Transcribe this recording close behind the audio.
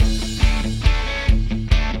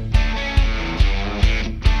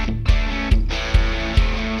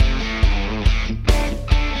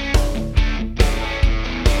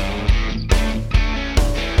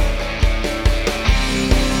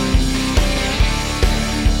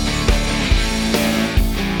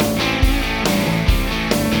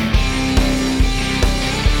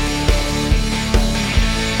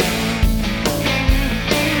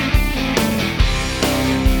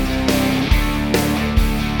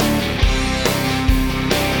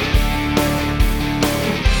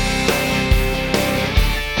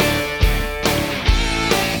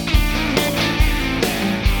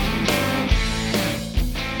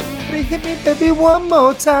one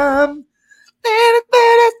more time.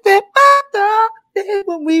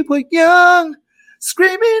 When we were young,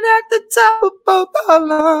 screaming at the top of both our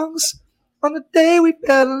lungs on the day we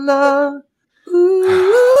fell in love.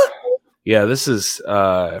 Ooh. Yeah, this is,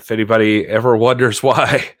 if anybody ever wonders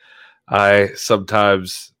why I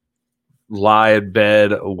sometimes lie in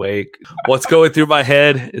bed awake, what's going through my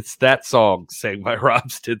head? It's that song sang by Rob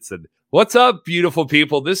Stinson. What's up, beautiful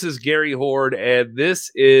people? This is Gary Horde, and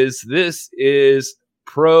this is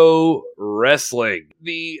Pro Wrestling,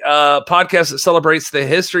 the podcast that celebrates the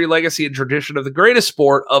history, legacy, and tradition of the greatest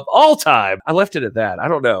sport of all time. I left it at that. I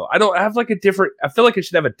don't know. I have like a different, I feel like I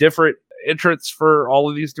should have a different entrance for all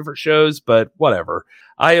of these different shows, but whatever.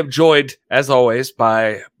 I am joined, as always,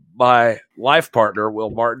 by my life partner, Will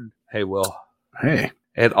Martin. Hey, Will. Hey.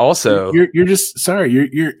 And also, you're just sorry.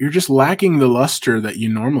 You're just lacking the luster that you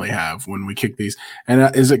normally have when we kick these.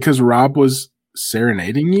 And is it because Rob was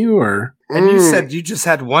serenading you, or? And you said you just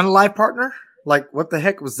had one life partner? Like, what the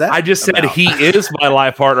heck was that? I just said about? he is my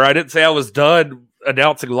life partner. I didn't say I was done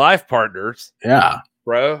announcing life partners. Yeah.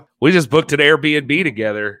 Bro, we just booked an Airbnb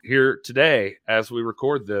together here today as we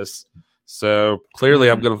record this. So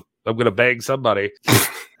clearly I'm gonna bang somebody.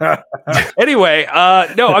 Anyway,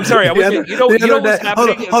 no, I'm sorry. You know what's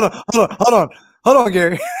happening? Hold on,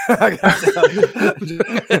 Gary.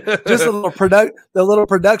 Just a little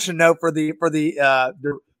production note for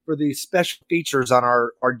the special features on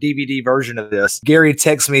our DVD version of this. Gary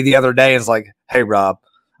texted me the other day and was like, "Hey, Rob,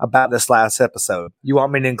 about this last episode, you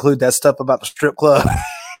want me to include that stuff about the strip club?"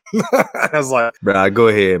 I was like, "Bro, go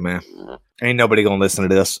ahead, man. Ain't nobody gonna listen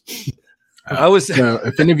to this." So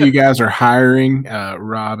if any of you guys are hiring,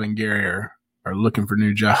 Rob and Gary are looking for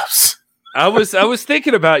new jobs. I was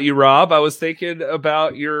thinking about you, Rob. I was thinking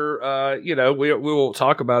about your, we won't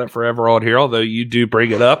talk about it forever on here, although you do bring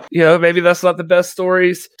it up. Maybe that's not the best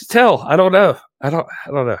stories to tell. I don't know. I don't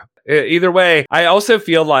know. Either way, I also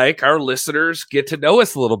feel like our listeners get to know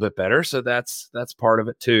us a little bit better, so that's part of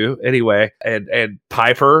it too. Anyway, and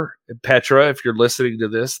Piper and Petra, if you're listening to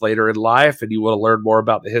this later in life and you want to learn more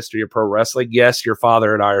about the history of pro wrestling, yes, your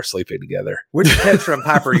father and I are sleeping together. Which Petra and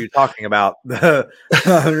Piper are you talking about?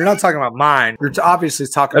 You're not talking about mine. You're obviously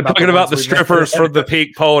talking about. I'm talking about the strippers from the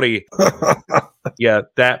Pink Pony. Yeah,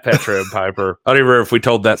 that Petra and Piper. I don't even remember if we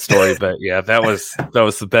told that story, but yeah, that was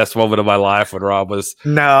the best moment of my life when Rob was.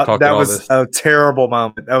 No, that was a terrible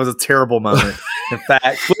moment. That was a terrible moment. In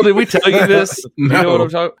fact, well, did we tell you this? No, you know what I'm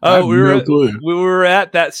talking? Oh, we were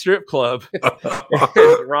at that strip club.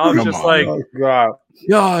 Rob's just like, oh, God.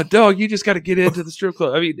 "Yeah, dog, you just got to get into the strip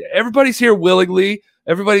club." I mean, everybody's here willingly.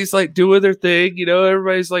 Everybody's like doing their thing.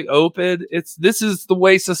 Everybody's like open. This is the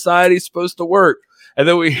way society's supposed to work. And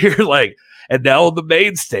then we hear like, and now on the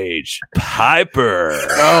main stage, Piper.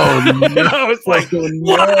 Oh, no. I was like,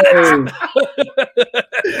 no.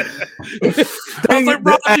 I was like,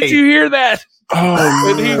 Rob, did you hear that? Oh,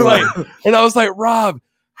 and he's like, and I was like, Rob,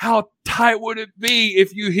 how tight would it be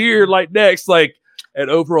if you hear like next, like, and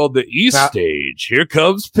over on the east stage, here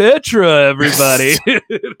comes Petra, everybody.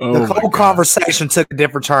 The whole conversation took a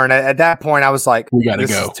different turn. At that point, I was like, "We gotta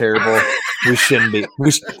this go. Is terrible. We shouldn't be.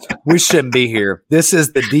 We shouldn't be here. This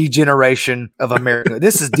is the degeneration of America.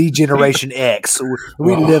 This is degeneration X.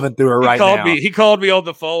 We're living through it right now." He called me on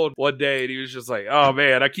the phone one day, and he was just like, "Oh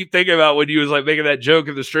man, I keep thinking about when you was like making that joke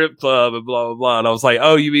in the strip club and blah blah blah." And I was like,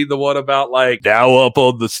 "Oh, you mean the one about like now up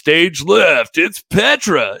on the stage left? It's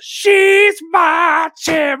Petra. She's my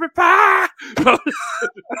cherry pie."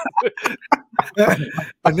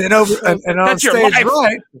 And then over and on That's your stage life.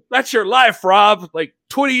 right. That's your life, Rob. Like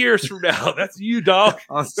 20 years from now, that's you, dog.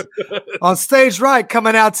 on stage right,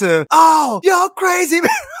 coming out to, "Oh, y'all crazy,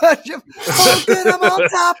 man. Oh, good, I'm on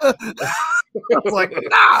top of." I was like,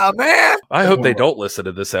 "Nah, man." I hope they don't listen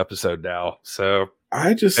to this episode now. So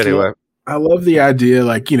anyway, I love the idea.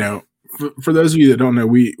 Like, for those of you that don't know,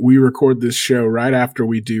 we record this show right after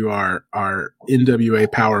we do our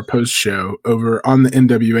NWA Power post show over on the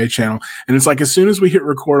NWA channel. And it's like, as soon as we hit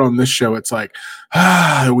record on this show, it's like,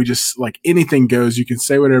 we just like anything goes. You can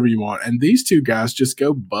say whatever you want. And these two guys just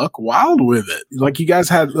go buck wild with it. Like you guys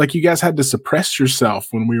had to suppress yourself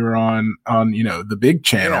when we were on the big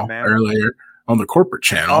channel earlier. On the corporate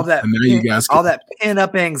channel. All that pent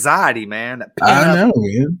up anxiety, man. I know,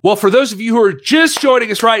 man. Well, for those of you who are just joining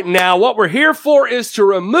us right now, what we're here for is to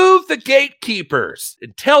remove the gatekeepers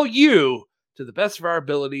and tell you, to the best of our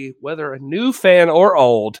ability, whether a new fan or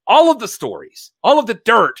old, all of the stories, all of the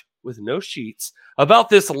dirt with no sheets about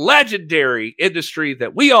this legendary industry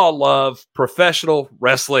that we all love, professional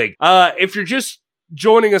wrestling. If you're just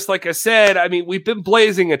joining us, like I said, I mean, we've been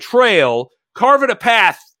blazing a trail, carving a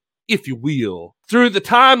path, if you will, through the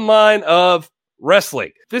timeline of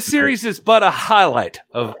wrestling. This series is but a highlight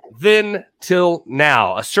of then till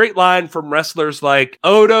now. A straight line from wrestlers like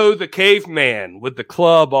Odo the Caveman with the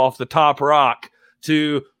club off the top rock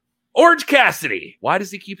to Orange Cassidy. Why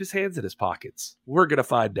does he keep his hands in his pockets? We're going to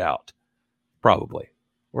find out. Probably.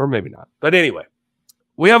 Or maybe not. But anyway,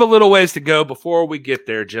 we have a little ways to go before we get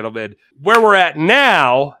there, gentlemen. Where we're at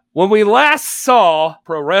now, when we last saw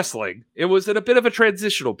pro wrestling, it was in a bit of a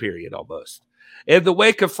transitional period almost. In the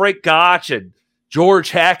wake of Frank Gotch and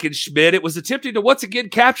George Hackenschmidt, it was attempting to once again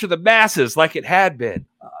capture the masses like it had been.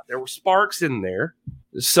 There were sparks in there.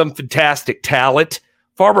 There's some fantastic talent.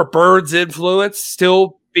 Farmer Bird's influence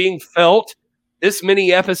still being felt. This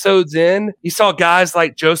many episodes in, you saw guys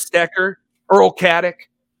like Joe Stecker, Earl Caddick,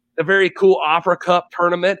 the very cool Opera Cup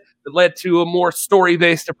tournament that led to a more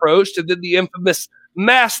story-based approach, and then the infamous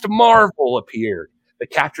Masked Marvel appeared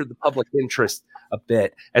that captured the public interest a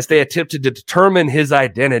bit as they attempted to determine his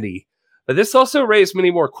identity. But this also raised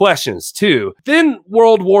many more questions, too. Then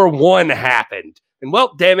World War I happened, and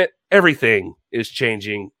well, damn it, everything is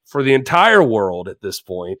changing for the entire world at this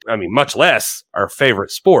point. I mean, much less our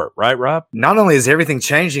favorite sport, right, Rob? Not only is everything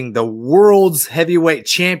changing, the world's heavyweight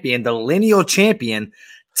champion, the lineal champion,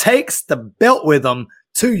 takes the belt with him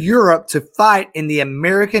to Europe to fight in the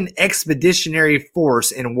American Expeditionary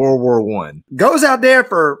Force in World War I. Goes out there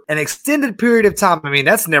for an extended period of time. I mean,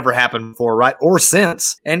 that's never happened before, right? Or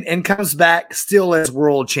since. And comes back still as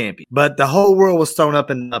world champion. But the whole world was thrown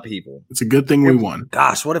up in upheaval. It's a good thing we won.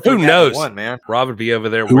 Gosh, what if who we knows? Won, man? Rob would be over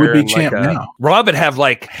there Who wearing would be champ now? Rob would have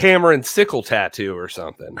like hammer and sickle tattoo or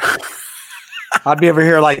something. I'd be over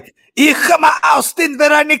here like, Ich komme aus den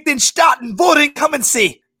Vereinigten Staaten, wohin kommen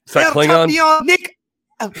Sie? Is that Klingon? Nick.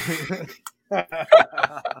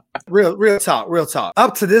 real talk.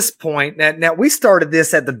 Up to this point, now we started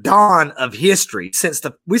this at the dawn of history.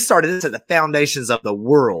 We started this at the foundations of the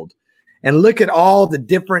world, and look at all the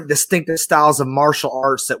different distinctive styles of martial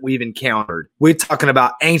arts that we've encountered. We're talking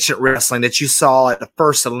about ancient wrestling that you saw at the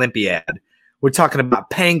first Olympiad. We're talking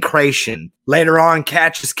about pancration. Later on,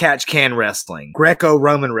 catch as catch can wrestling,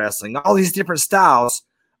 Greco-Roman wrestling, all these different styles.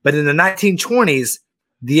 But in the 1920s,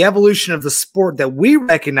 the evolution of the sport that we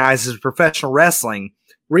recognize as professional wrestling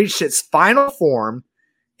reached its final form.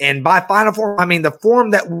 And by final form, I mean the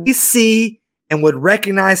form that we see and would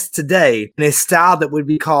recognize today in a style that would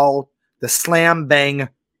be called the slam bang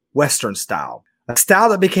Western style, a style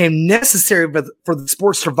that became necessary for the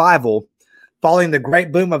sport's survival following the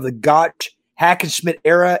great boom of the Gotch Hackenschmidt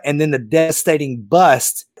era and then the devastating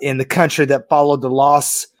bust in the country that followed the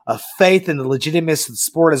loss of faith in the legitimacy of the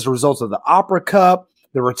sport as a result of the Opera Cup,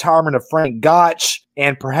 the retirement of Frank Gotch,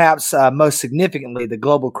 and perhaps most significantly, the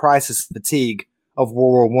global crisis fatigue of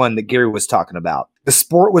World War I that Gary was talking about. The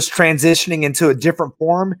sport was transitioning into a different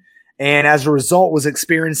form, and as a result was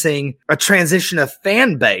experiencing a transition of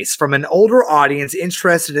fan base from an older audience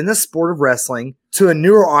interested in the sport of wrestling to a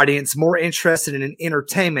newer audience more interested in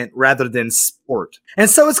entertainment rather than sport. And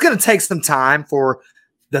so it's going to take some time for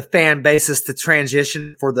the fan bases to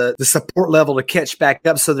transition, for the support level to catch back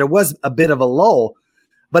up. So there was a bit of a lull.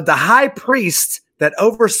 But the high priest that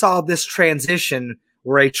oversaw this transition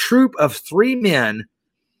were a troop of 3 men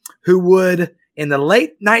who would, in the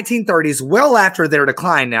late 1930s, well after their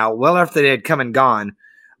decline now, well after they had come and gone,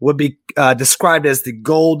 would be described as the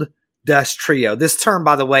Gold Dust Trio. This term,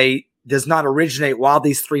 by the way, does not originate while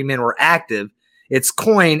these 3 men were active. It's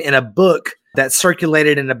coined in a book that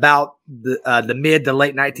circulated in about the mid to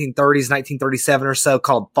late 1930s, 1937 or so,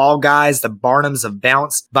 called Fall Guys, the Barnums of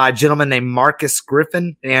Bounce, by a gentleman named Marcus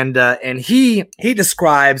Griffin. And he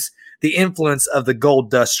describes the influence of the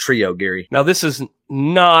Gold Dust Trio, Gary. Now, this is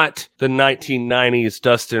not the 1990s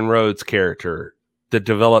Dustin Rhodes character that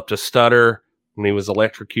developed a stutter when he was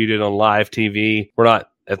electrocuted on live TV. We're not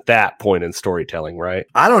at that point in storytelling, right?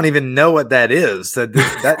 I don't even know what that is. That's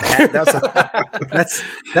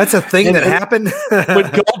a thing that happened. When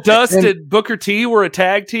Gold Dust and Booker T were a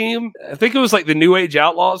tag team, I think it was like the New Age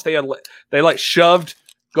Outlaws. They shoved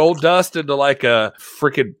Gold Dust into like a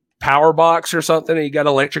freaking power box or something, and he got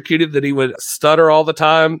electrocuted. That he would stutter all the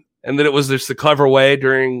time, and then it was just a clever way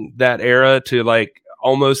during that era to like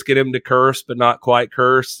almost get him to curse, but not quite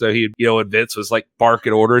curse. So he, and Vince was like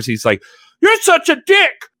barking orders. He's like, "You're such a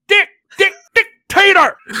dictator."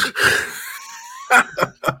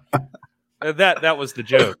 And that was the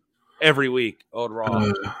joke every week on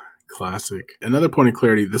Raw. Classic. Another point of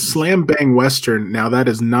clarity: the Slam Bang Western. Now that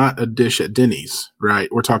is not a dish at Denny's, right?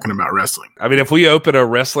 We're talking about wrestling. I mean, if we open a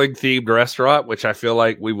wrestling themed restaurant, which I feel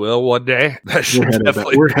like we will one day, that should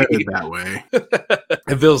we're headed that way.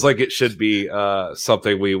 It feels like it should be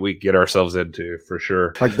something we get ourselves into for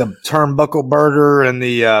sure. Like the turnbuckle burger and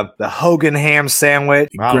the Hogan ham sandwich,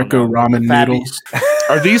 Greco ramen noodles.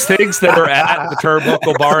 Are these things that are at the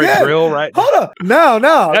Turnbuckle Bar and Grill right now? Hold up. No.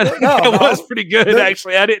 That was pretty good,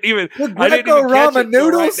 actually. I didn't even catch ramen it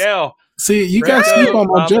noodles right now. See, you guys keep on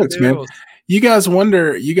my jokes, noodles. man. You guys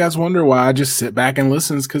wonder why I just sit back and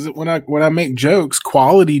listen. Because when I make jokes,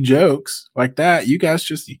 quality jokes like that, you guys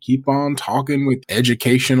you keep on talking with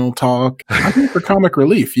educational talk. I'm here for comic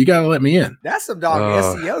relief. You got to let me in. That's some dog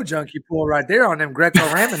SEO junk you pull right there on them Greco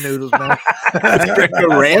ramen noodles, man. Greco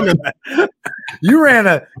ramen. You ran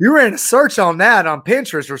a search on that on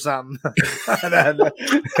Pinterest or something. That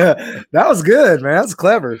was good, man. That's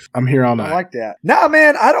clever. I'm here all night. I like that. No,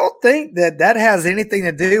 man, I don't think that has anything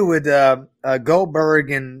to do with Goldberg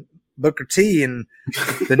and Booker T and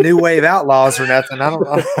the New Wave Outlaws or nothing. I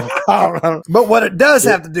don't know. But what it does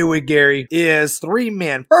have to do with, Gary, is three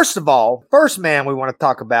men. First of all, first man we want to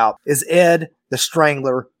talk about is Ed the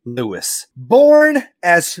Strangler Lewis. Born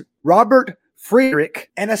as Robert Friedrich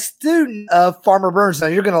and a student of Farmer Burns. Now,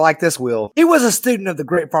 you're going to like this, Will. He was a student of the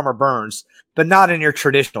great Farmer Burns, but not in your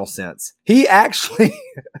traditional sense. He actually,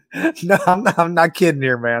 no, I'm not kidding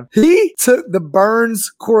here, man. He took the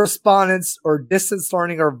Burns correspondence or distance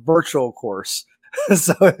learning or virtual course.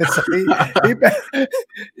 So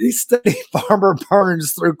he studied Farmer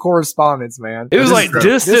Burns through correspondence, man. It was like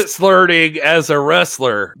distance learning as a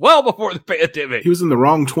wrestler well before the pandemic. He was in the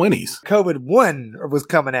wrong 20s. COVID 1 was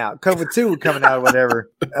coming out. COVID 2 was coming out or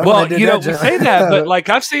whatever. Well, we say that, but like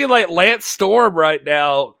I've seen like Lance Storm right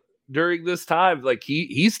now during this time, like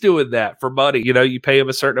he's doing that for money. You know, you pay him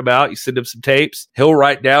a certain amount, you send him some tapes, he'll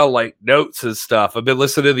write down like notes and stuff. I've been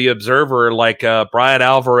listening to The Observer, like Brian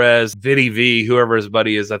Alvarez, Vinny V, whoever his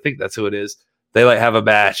buddy is, I think that's who it is. They like have a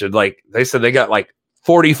match, and like they said they got like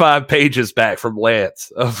 45 pages back from Lance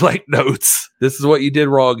of like notes. This is what you did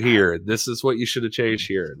wrong here. This is what you should have changed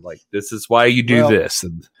here. And like this is why you do this.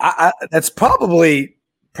 And that's probably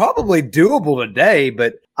doable today,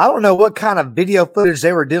 but I don't know what kind of video footage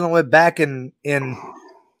they were dealing with back in the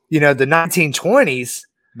 1920s.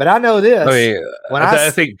 But I know this. I mean, I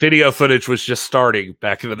think video footage was just starting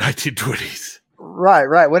back in the 1920s.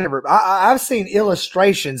 Right, whatever. I've seen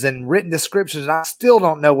illustrations and written descriptions, and I still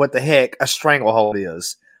don't know what the heck a stranglehold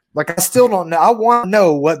is. Like, I still don't know. I want to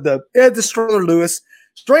know what the Ed the Strangler Lewis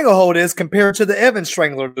stranglehold is compared to the Evan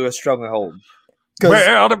Strangler Lewis stranglehold. Baby,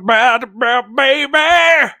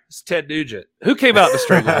 it's Ted Nugent. Who came out to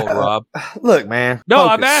Stranglehold, Rob? Look, man. No,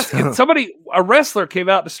 focus. I'm asking. A wrestler came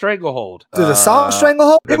out to Stranglehold. To the song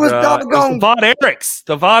Stranglehold? It was doggone. Von Erichs.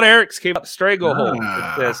 The Von Erichs came out to Stranglehold.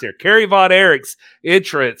 It says here. Kerry Von Erichs'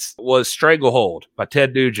 entrance was Stranglehold by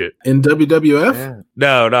Ted Nugent. In WWF? Yeah.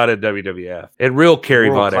 No, not in WWF. In real Kerry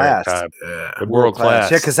Von Erich time. Yeah. In world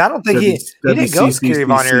class. Yeah, because I don't think he didn't go to Kerry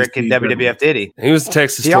Von Erich in WWF, did he? He was the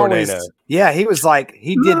Texas Tornado. Yeah, he was like,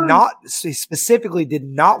 he specifically did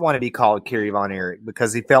not want to be called Kerry Von Erich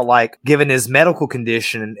because he felt like, given his medical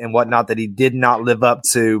condition and whatnot, that he did not live up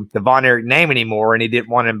to the Von Erich name anymore, and he didn't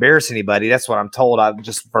want to embarrass anybody. That's what I'm told. I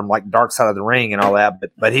just from like Dark Side of the Ring and all that.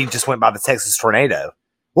 But he just went by the Texas Tornado.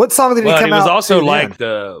 What song did he come out? He was also like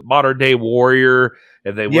the modern day warrior,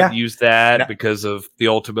 and they wouldn't use that because of the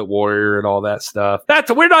Ultimate Warrior and all that stuff.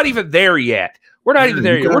 We're not even there yet. We're not even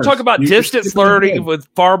there yet. We're talking about distance learning with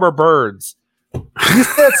Farmer Burns. You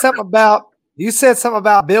said something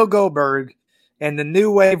about Bill Goldberg and the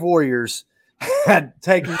New Wave Warriors had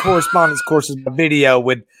taken correspondence courses by video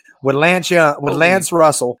with Lance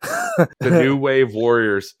Russell. The New Wave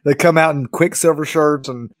Warriors. They come out in Quicksilver shirts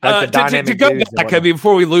and like the dynamic to go back. I mean,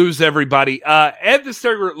 before we lose everybody, Ed the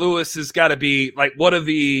Strangler Lewis has got to be like one of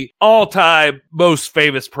the all-time most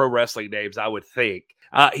famous pro wrestling names, I would think.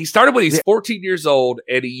 He started when he's 14 years old,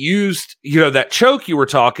 and he used, that choke you were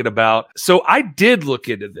talking about. So I did look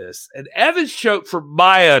into this, and Evan's choke, from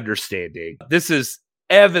my understanding, this is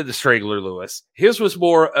Evan the Strangler Lewis. His was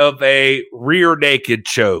more of a rear naked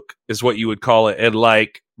choke, is what you would call it in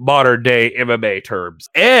like modern day MMA terms.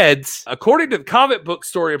 Ed's, according to the comic book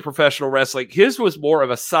story of professional wrestling, his was more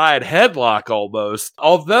of a side headlock almost.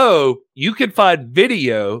 Although you can find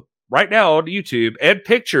video right now on YouTube and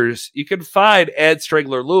pictures, you can find Ed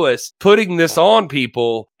Strangler Lewis putting this on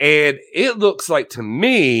people, and it looks like, to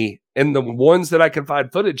me, in the ones that I can find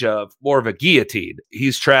footage of, more of a guillotine.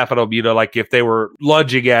 He's trapping them, like if they were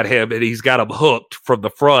lunging at him and he's got them hooked from the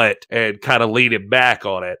front and kind of leaning back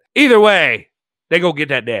on it. Either way, they go get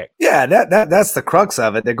that neck. Yeah, that's the crux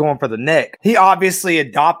of it. They're going for the neck. He obviously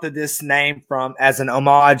adopted this name as an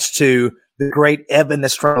homage to the great Evan the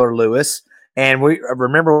Strangler Lewis. And we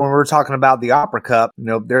remember when we were talking about the Opera Cup,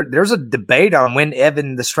 there's a debate on when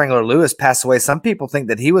Evan the Strangler Lewis passed away. Some people think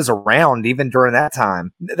that he was around even during that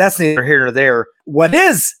time. That's neither here nor there. What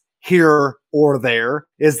is here or there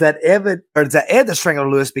is that Ed the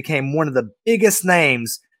Strangler Lewis became one of the biggest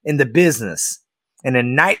names in the business. And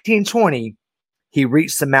in 1920, he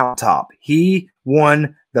reached the mountaintop. He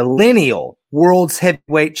won the lineal World's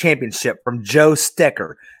Heavyweight Championship from Joe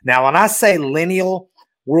Stecher. Now, when I say lineal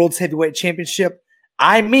World's Heavyweight Championship,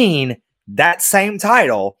 I mean that same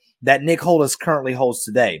title that Nick Aldis currently holds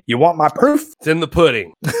today. You want my proof? It's in the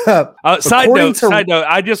pudding. Side note,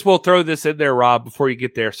 I just will throw this in there, Rob, before you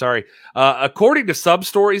get there. Sorry. According to some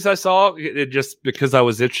stories I saw, just because I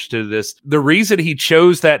was interested in this, the reason he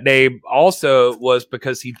chose that name also was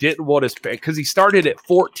because he didn't want because he started at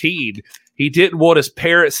 14. He didn't want his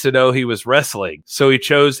parents to know he was wrestling. So he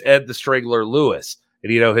chose Ed the Strangler Lewis.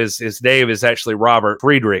 And, his name is actually Robert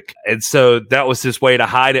Friedrich. And so that was his way to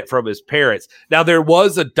hide it from his parents. Now, there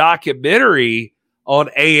was a documentary on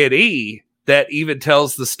A&E that even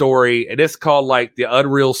tells the story, and it's called like The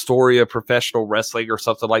Unreal Story of Professional Wrestling or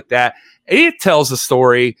something like that. And it tells the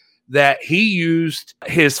story that he used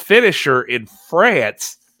his finisher in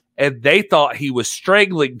France, and they thought he was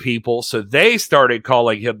strangling people. So they started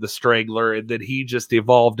calling him the Strangler, and then he just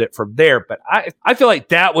evolved it from there. But I feel like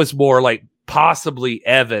that was more like possibly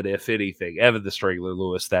Evan, if anything. Evan the Strangler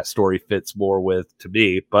Lewis, that story fits more with to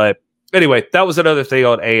me. But anyway, that was another thing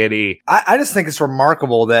on A&E. I just think it's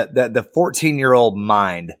remarkable that the 14-year-old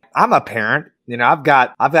mind. I'm a parent. I've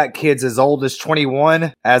got kids as old as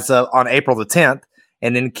 21 on April the 10th,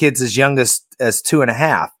 and then kids as young as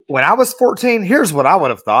 2.5. When I was 14, here's what I would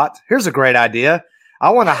have thought. Here's a great idea. I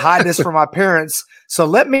want to hide this from my parents, so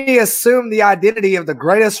let me assume the identity of the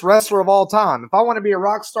greatest wrestler of all time. If I want to be a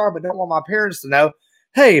rock star but don't want my parents to know,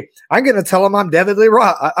 hey, I'm going to tell them I'm Devin Lee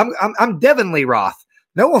Roth. I'm Devin Lee Roth.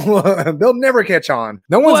 No one will. They'll never catch on.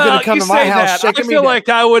 No one's going to come to my house shaking me. I feel like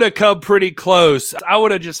I would have come pretty close. I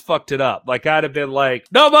would have just fucked it up. Like I'd have been like,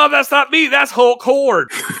 "No, Mom, that's not me. That's Hulk Hogan."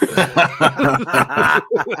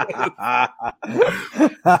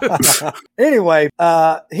 Anyway,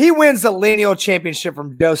 he wins the lineal championship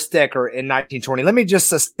from Joe Stecher in 1920. Let me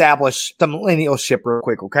just establish the linealship real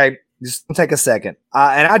quick, okay? Just take a second.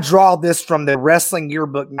 And I draw this from the Wrestling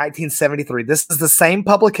Yearbook 1973. This is the same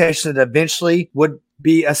publication that eventually would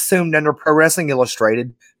be assumed under Pro Wrestling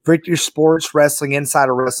Illustrated, Victory Sports Wrestling,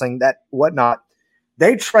 Insider Wrestling, that whatnot.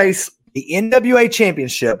 They trace the NWA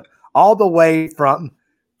Championship all the way from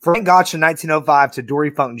Frank Gotch in 1905 to Dory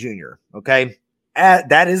Funk Jr., okay?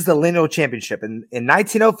 That is the lineal championship. In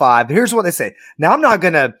 1905, here's what they say. Now, I'm not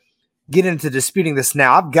going to get into disputing this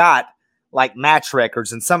now. I've got like match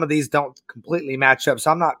records, and some of these don't completely match up, so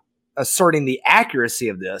I'm not asserting the accuracy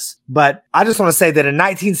of this. But I just want to say that in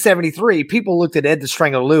 1973, people looked at Ed the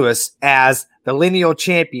Strangler Lewis as the lineal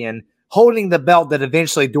champion, holding the belt that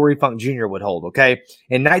eventually Dory Funk Jr. would hold, okay?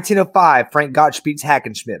 In 1905, Frank Gotch beats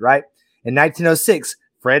Hackenschmidt, right? In 1906,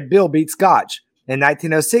 Fred Bill beats Gotch. In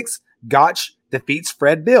 1906, Gotch defeats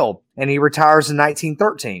Fred Bill, and he retires in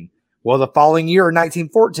 1913. Well, the following year, in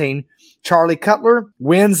 1914, Charlie Cutler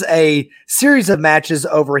wins a series of matches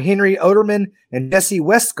over Henry Oderman and Jesse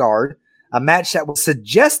Westgard, a match that was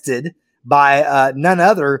suggested by none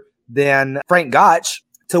other than Frank Gotch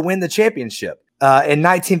to win the championship. In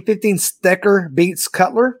 1915, Stecher beats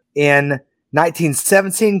Cutler. In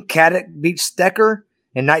 1917, Caddick beats Stecher.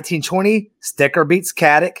 In 1920, Stecher beats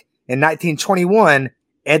Caddick. In 1921,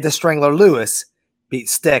 Ed the Strangler Lewis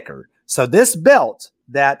beats Stecher. So this belt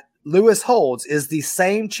that Lewis holds is the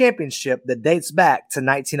same championship that dates back to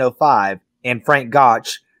 1905 and Frank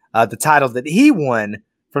Gotch, the title that he won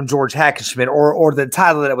from George Hackenschmidt, or the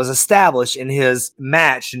title that was established in his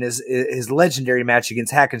match, in his legendary match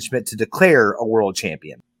against Hackenschmidt to declare a world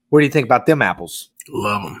champion. What do you think about them apples?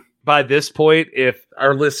 Love them. By this point, if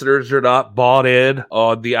our listeners are not bought in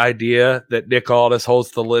on the idea that Nick Aldis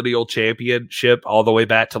holds the lineal championship all the way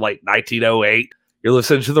back to like 1908, you're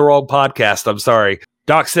listening to the wrong podcast. I'm sorry.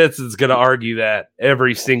 Doc Simpson's going to argue that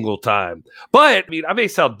every single time. But, I mean, I may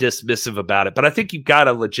sound dismissive about it, but I think you've got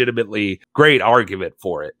a legitimately great argument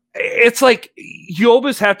for it. It's like you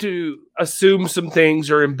almost have to assume some things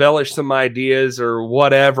or embellish some ideas or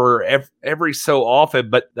whatever every so often,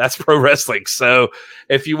 but that's pro wrestling. So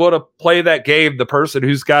if you want to play that game, the person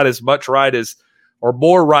who's got as much right as or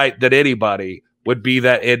more right than anybody would be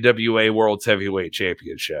that NWA World's Heavyweight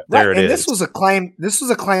Championship. There right, it and is. This was a claim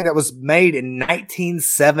that was made in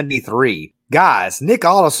 1973. Guys, Nick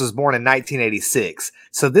Aldis was born in 1986.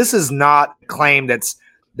 So this is not a claim that's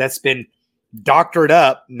been doctored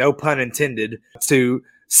up, no pun intended, to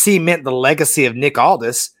cement the legacy of Nick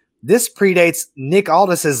Aldis. This predates Nick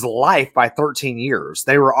Aldis's life by 13 years.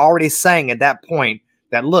 They were already saying at that point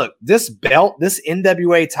that, look, this belt, this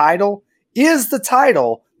NWA title is the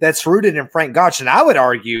title that's rooted in Frank Gotch. And I would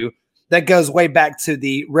argue that goes way back to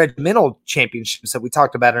the regimental championships that we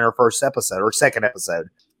talked about in our first episode or second episode.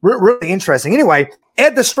 Really interesting. Anyway,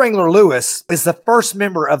 Ed the Strangler Lewis is the first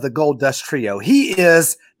member of the Gold Dust Trio. He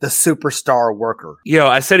is the superstar worker.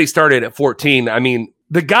 I said he started at 14. I mean,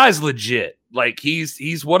 the guy's legit. Like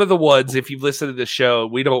he's one of the ones, if you've listened to the show,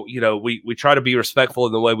 we don't, we try to be respectful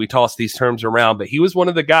in the way we toss these terms around, but he was one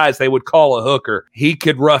of the guys they would call a hooker. He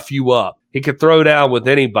could rough you up. He could throw down with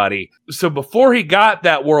anybody. So before he got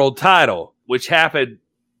that world title, which happened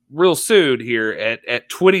real soon here at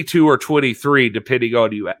 22 or 23, depending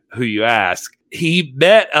on who you ask, he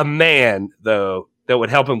met a man, though, that would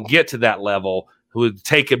help him get to that level, who would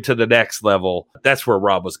take him to the next level. That's where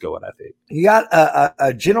Rob was going, I think. You got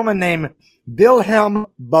a gentleman named Wilhelm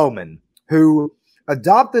Bowman, who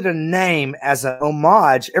adopted a name as an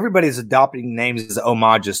homage. Everybody's adopting names as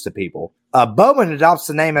homages to people. Bowman adopts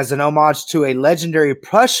the name as an homage to a legendary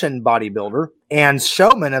Prussian bodybuilder and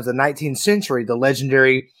showman of the 19th century, the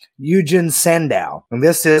legendary Eugen Sandow. And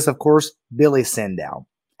this is, of course, Billy Sandow.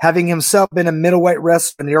 Having himself been a middleweight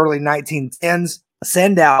wrestler in the early 1910s,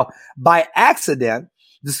 Sandow, by accident,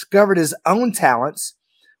 discovered his own talents,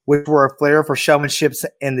 which were a flair for showmanship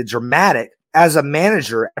and the dramatic, as a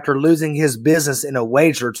manager after losing his business in a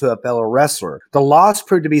wager to a fellow wrestler. The loss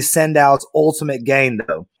proved to be Sandow's ultimate gain,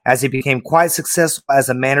 though, as he became quite successful as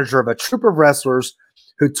a manager of a troupe of wrestlers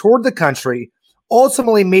who toured the country,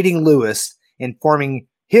 ultimately meeting Lewis and forming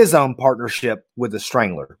his own partnership with the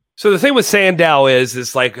Strangler. So the thing with Sandow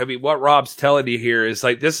is like, I mean, what Rob's telling you here is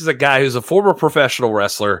like, this is a guy who's a former professional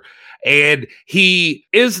wrestler, and he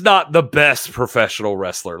is not the best professional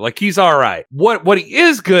wrestler. Like, he's all right. What he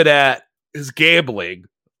is good at is gambling.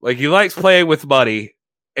 Like, he likes playing with money,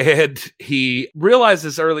 and he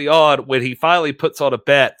realizes early on when he finally puts on a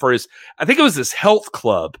bet for I think it was his health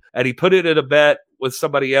club, and he put it in a bet with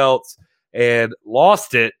somebody else and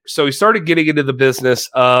lost it. So he started getting into the business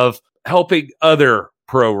of helping other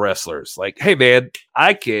pro wrestlers. Like, hey man,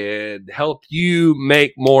 I can help you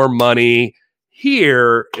make more money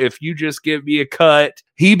here if you just give me a cut.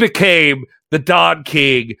 He became the Don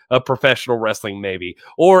King of professional wrestling, maybe.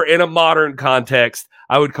 Or in a modern context,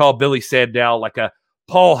 I would call Billy Sandow like a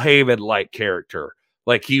Paul Heyman-like character.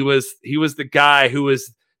 Like he was the guy who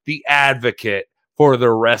was the advocate for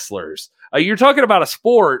the wrestlers. You're talking about a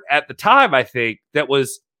sport at the time, I think, that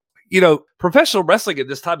was, professional wrestling at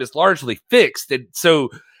this time is largely fixed. And so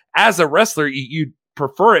as a wrestler, you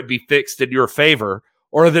prefer it be fixed in your favor,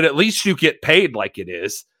 or that at least you get paid like it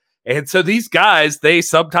is. And so these guys, they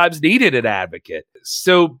sometimes needed an advocate.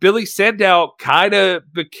 So Billy Sandow kind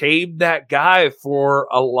of became that guy for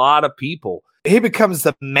a lot of people. He becomes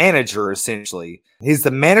the manager, essentially. He's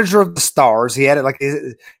the manager of the Stars. He had it like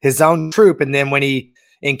his own troupe. And then when he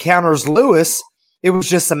encounters Lewis, it was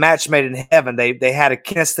just a match made in heaven. They had a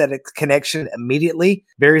kinesthetic connection immediately.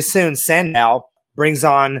 Very soon, Sandow brings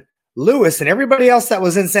on Lewis, and everybody else that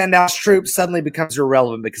was in Sandow's troupe suddenly becomes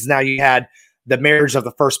irrelevant, because now you had the marriage of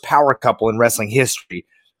the first power couple in wrestling history,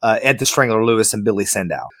 Ed the Strangler Lewis and Billy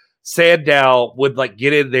Sandow. Sandow would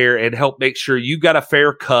get in there and help make sure you got a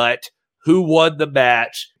fair cut, who won the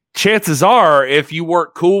match. Chances are, if you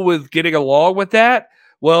weren't cool with getting along with that,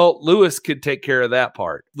 well, Lewis could take care of that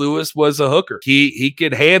part. Lewis was a hooker. He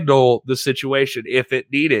could handle the situation if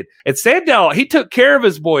it needed. And Sandow, he took care of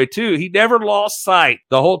his boy too. He never lost sight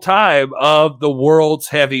the whole time of the world's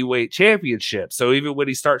heavyweight championship. So even when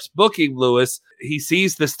he starts booking Lewis, he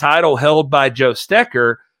sees this title held by Joe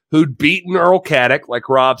Stecher, who'd beaten Earl Caddick, like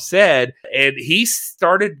Rob said, and he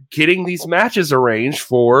started getting these matches arranged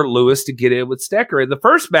for Lewis to get in with Stecher. And the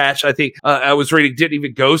first match, I think, I was reading, didn't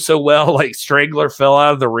even go so well. Like, Strangler fell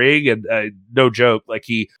out of the ring, and no joke, like,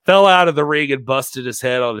 he fell out of the ring and busted his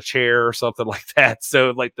head on a chair or something like that.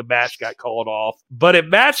 So, the match got called off. But in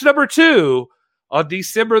match number 2, on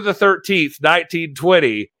December the 13th,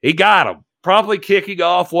 1920, he got him, probably kicking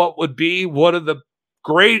off what would be one of the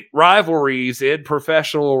great rivalries in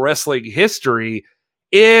professional wrestling history,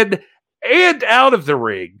 in and out of the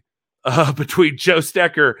ring, between Joe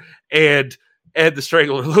Stecher and Ed the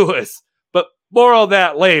Strangler Lewis. But more on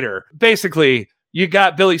that later. Basically, you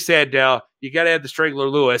got Billy Sandow, you got Ed the Strangler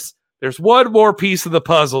Lewis. There's one more piece of the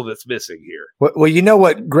puzzle that's missing here. Well, you know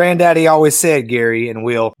what Granddaddy always said, Gary and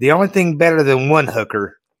Will? The only thing better than one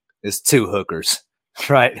hooker is two hookers,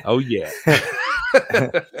 right? Oh, yeah.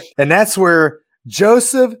 And that's where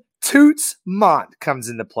Joseph Toots Mondt comes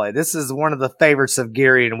into play. This is one of the favorites of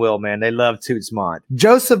Gary and Will, man. They love Toots Mondt.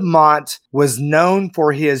 Joseph Mondt was known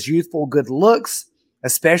for his youthful good looks,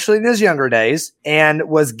 especially in his younger days, and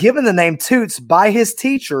was given the name Toots by his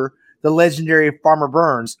teacher, the legendary Farmer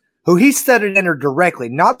Burns, who he studied under directly,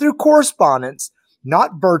 not through correspondence,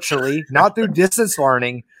 not virtually, not through distance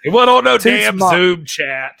learning. He wasn't on no Toots damn Mondt. Zoom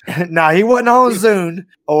chat. No, he wasn't on Zoom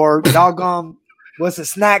or doggone, what's it,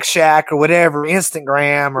 Snack Shack or whatever,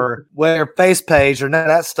 Instagram or whatever, Face Page or none of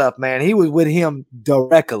that stuff, man. He was with him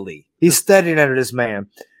directly. He studied under this man.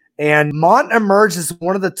 And Mondt emerged as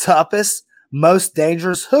one of the toughest, most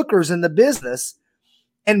dangerous hookers in the business.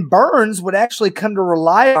 And Burns would actually come to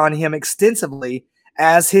rely on him extensively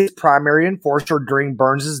as his primary enforcer during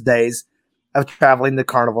Burns's days of traveling the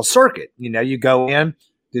carnival circuit. You know, you go in,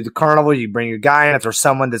 do the carnival, you bring your guy in. If there's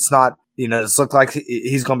someone that's not, you know, this looks like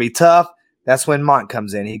he's going to be tough, that's when Mondt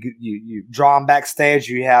comes in. You draw him backstage,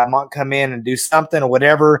 you have Mondt come in and do something or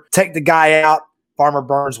whatever, take the guy out. Farmer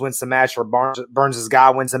Burns wins the match, or Burns' guy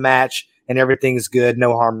wins the match, and everything is good,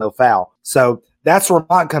 no harm, no foul. So that's where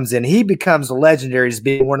Mondt comes in. He becomes legendary as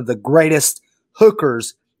being one of the greatest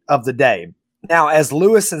hookers of the day. Now, as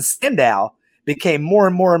Lewis and Sandow became more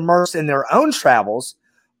and more immersed in their own travels,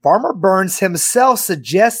 Farmer Burns himself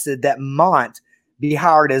suggested that Mondt be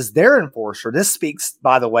hired as their enforcer. This speaks,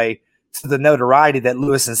 by the way, to the notoriety that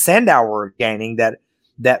Lewis and Sandow were gaining,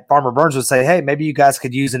 that Farmer Burns would say, hey, maybe you guys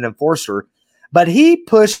could use an enforcer. But he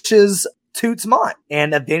pushes Toots Mondt,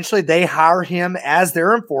 and eventually they hire him as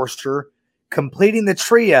their enforcer, completing the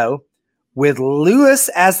trio with Lewis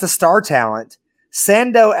as the star talent,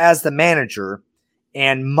 Sandow as the manager,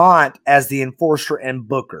 and Mondt as the enforcer and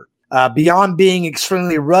booker. Beyond being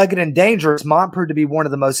extremely rugged and dangerous, Mondt proved to be one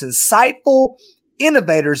of the most insightful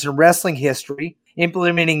innovators in wrestling history,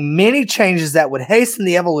 implementing many changes that would hasten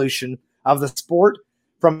the evolution of the sport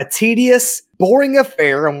from a tedious, boring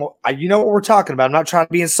affair. And you know what we're talking about. I'm not trying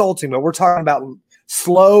to be insulting, but we're talking about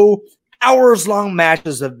slow, hours-long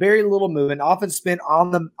matches of very little movement, often spent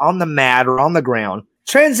on the mat or on the ground,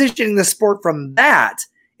 transitioning the sport from that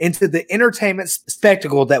into the entertainment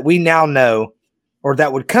spectacle that we now know, or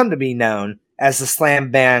that would come to be known as the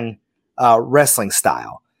slam bang wrestling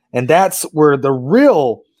style. And that's where the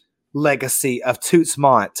real legacy of Toots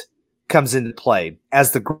Mondt comes into play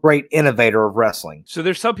as the great innovator of wrestling. So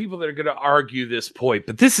there's some people that are going to argue this point,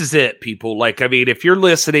 but this is it, people. Like, I mean, if you're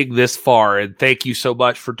listening this far, and thank you so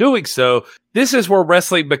much for doing so, this is where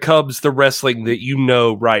wrestling becomes the wrestling that you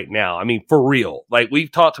know right now. I mean, for real. Like,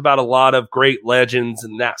 we've talked about a lot of great legends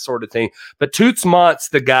and that sort of thing, but Toots Mondt's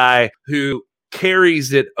the guy who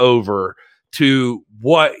carries it over to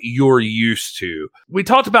what you're used to. We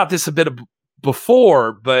talked about this a bit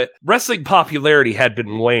before, but wrestling popularity had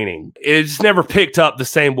been waning. It's never picked up the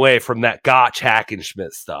same way from that Gotch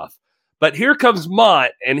Hackenschmidt stuff. But here comes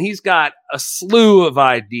Mondt, and he's got a slew of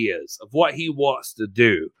ideas of what he wants to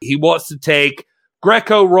do. He wants to take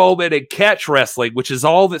Greco-Roman and catch wrestling, which is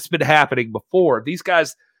all that's been happening before. These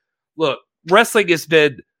guys, look, wrestling has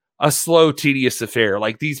been a slow, tedious affair.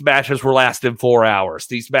 Like, these matches were lasting 4 hours.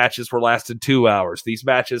 These matches were lasting 2 hours. These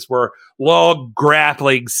matches were long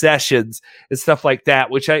grappling sessions and stuff like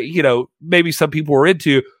that, which maybe some people were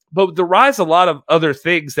into. But there rise a lot of other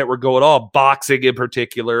things that were going on, boxing in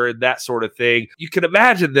particular, and that sort of thing. You can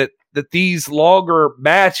imagine that these longer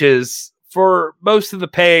matches, for most of the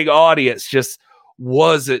paying audience, just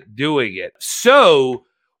wasn't doing it. So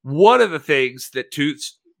one of the things that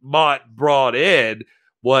Toots Mondt brought in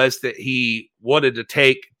was that he wanted to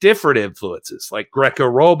take different influences, like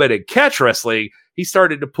Greco-Roman and catch wrestling. He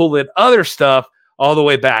started to pull in other stuff all the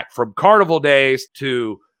way back from carnival days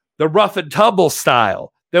to the rough and tumble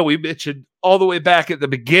style that we mentioned all the way back at the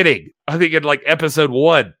beginning, I think in like episode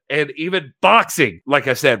 1, and even boxing, like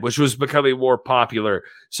I said, which was becoming more popular.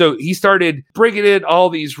 So he started bringing in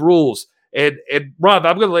all these rules. And Rob,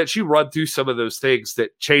 I'm going to let you run through some of those things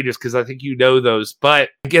that changes, because I think you know those. But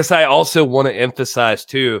I guess I also want to emphasize,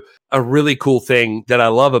 too, a really cool thing that I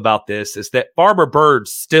love about this is that Farmer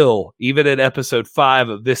Burns still, even in episode 5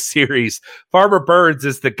 of this series, Farmer Burns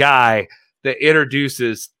is the guy that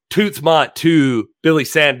introduces Toots Mondt to Billy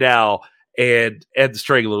Sandow and Ed the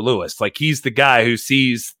Strangler Lewis. Like, he's the guy who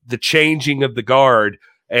sees the changing of the guard,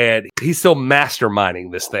 and he's still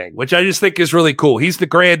masterminding this thing, which I just think is really cool. He's the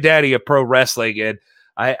granddaddy of pro wrestling, and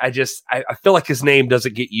I feel like his name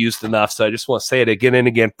doesn't get used enough, so I just want to say it again and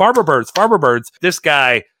again. Farmer Burns, this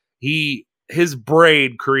guy, his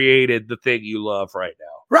brain created the thing you love right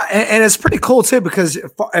now. Right, and it's pretty cool too because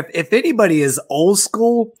if anybody is old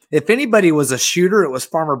school, if anybody was a shooter, it was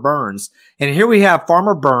Farmer Burns. And here we have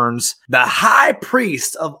Farmer Burns, the high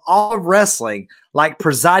priest of all of wrestling, like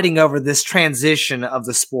presiding over this transition of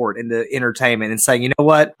the sport into entertainment and saying, you know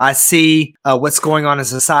what, I see what's going on in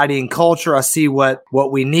society and culture. I see what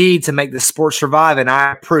we need to make the sport survive, and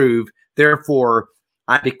I approve. Therefore,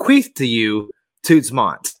 I bequeath to you Toots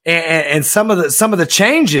Mondt. And some of the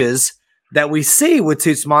changes that we see with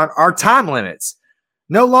Toots Mondt are time limits.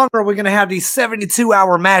 No longer are we going to have these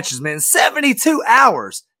 72-hour matches, man. 72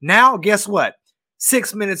 hours. Now, guess what?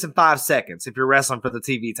 6 minutes and 5 seconds if you're wrestling for the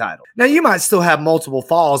TV title. Now, you might still have multiple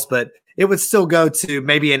falls, but it would still go to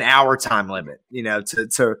maybe an hour time limit,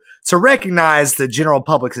 to recognize the general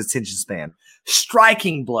public's attention span.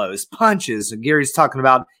 Striking blows, punches. And Gary's talking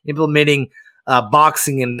about implementing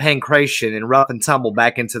boxing and pancration and rough and tumble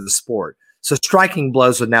back into the sport. So striking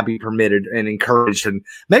blows would now be permitted and encouraged, and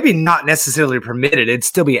maybe not necessarily permitted. It'd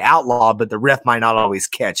still be outlawed, but the ref might not always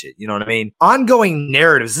catch it. You know what I mean? Ongoing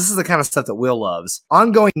narratives. This is the kind of stuff that Will loves.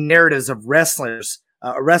 Ongoing narratives of wrestlers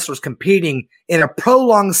competing in a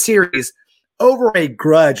prolonged series over a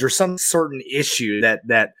grudge or some certain issue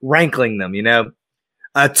that rankling them,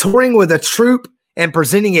 touring with a troupe and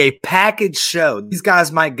presenting a package show. These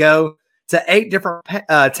guys might go to 8 different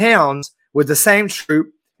towns with the same troupe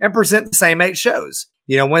and present the same 8 shows.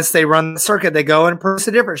 Once they run the circuit, they go and produce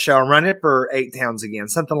a different show and run it for 8 towns again,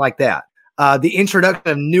 something like that. The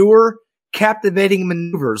introduction of newer, captivating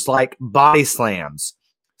maneuvers like body slams,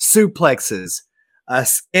 suplexes,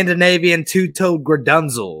 Scandinavian two-toed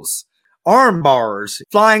gradunzels, arm bars,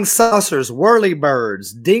 flying saucers, whirly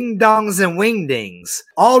birds, ding-dongs, and wing-dings.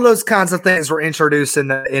 All those kinds of things were introduced in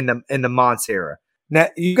the Mondt era. Now,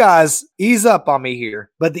 you guys ease up on me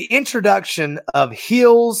here, but the introduction of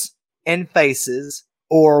heels and faces,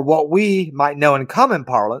 or what we might know in common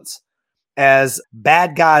parlance as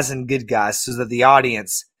bad guys and good guys, so that the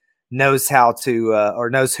audience knows how to or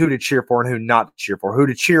knows who to cheer for and who not to cheer for, who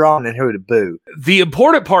to cheer on and who to boo. The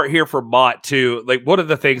important part here for Mondt, too, like one of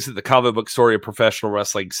the things that the comic book story of professional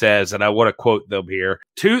wrestling says, and I want to quote them here,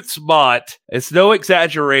 Toots Mondt, it's no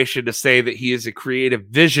exaggeration to say that he is a creative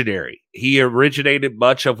visionary. He originated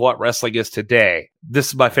much of what wrestling is today. This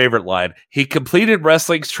is my favorite line. He completed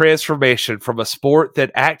wrestling's transformation from a sport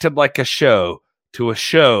that acted like a show to a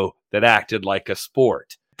show that acted like a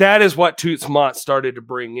sport. That is what Toots Mondt started to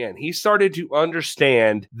bring in. He started to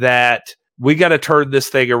understand that we got to turn this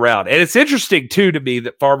thing around. And it's interesting, too, to me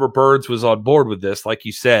that Farmer Burns was on board with this, like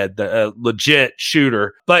you said, the legit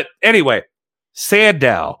shooter. But anyway,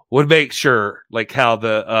 Sandow would make sure like how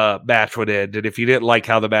the match would end. And if you didn't like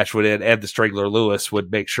how the match would end, Ed the Strangler Lewis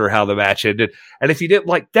would make sure how the match ended. And if you didn't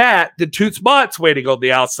like that, then Toots Mondt's waiting on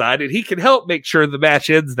the outside, and he can help make sure the match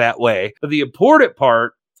ends that way. But the important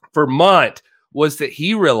part for Mondt was that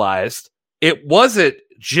he realized it wasn't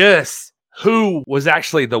just who was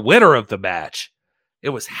actually the winner of the match. It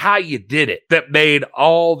was how you did it that made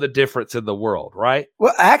all the difference in the world, right?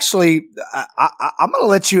 Well, actually, I'm going to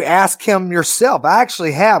let you ask him yourself. I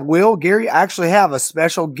actually have, Gary, I actually have a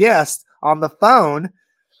special guest on the phone,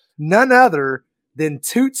 none other than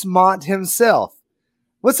Toots Mondt himself.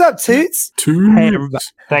 What's up, Toots? Hey, everybody.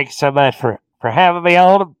 Thank you so much for having me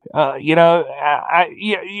on.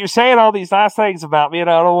 You're saying all these nice things about me, and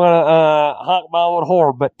I don't want to honk my own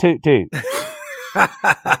horn, but toot toot.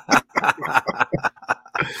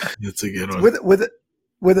 That's a good one.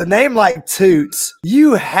 With a name like Toots,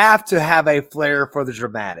 you have to have a flair for the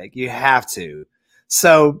dramatic. You have to.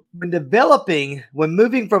 So when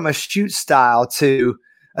moving from a shoot style to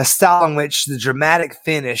a style in which the dramatic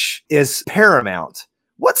finish is paramount,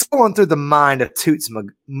 what's going through the mind of Toots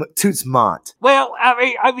Mondt? Well,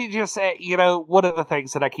 I mean, just one of the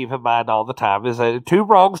things that I keep in mind all the time is that 2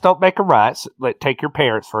 wrongs don't make a right. So, like, take your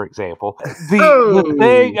parents, for example. The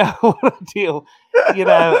thing I want to deal,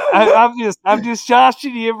 I'm just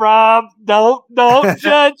joshing you, Rob. Don't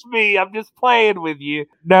judge me. I'm just playing with you.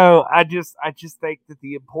 No, I just think that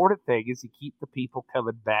the important thing is to keep the people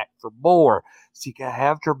coming back for more. So you gotta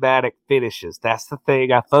have dramatic finishes. That's the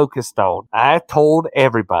thing I focused on. I told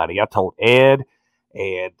everybody. I told Ed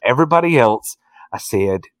and everybody else. I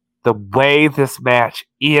said the way this match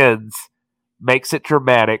ends makes it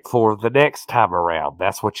dramatic for the next time around.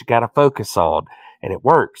 That's what you gotta focus on, and it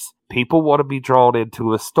works. People want to be drawn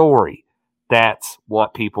into a story. That's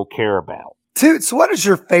what people care about. Toots, what is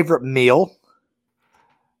your favorite meal?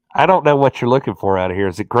 I don't know what you're looking for out of here.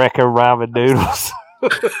 Is it Greco ramen noodles?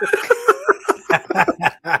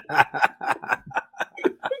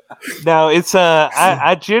 No, it's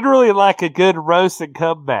I generally like a good roast and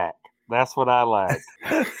comeback. That's what I like.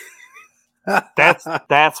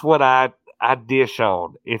 That's what I dish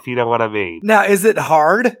on, if you know what I mean. Now, is it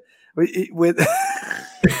hard with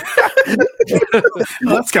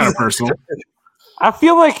That's kind of personal. I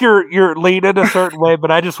feel like you're leaning a certain way,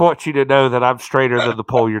 but I just want you to know that I'm straighter than the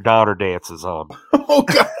pole your daughter dances on. Oh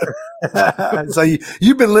God! So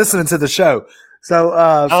you've been listening to the show. So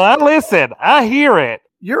I listen. I hear it.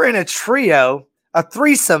 You're in a trio, a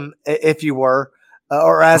threesome, if you were,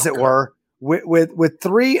 or as it were, with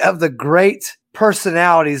three of the great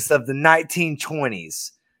personalities of the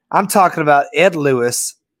 1920s. I'm talking about Ed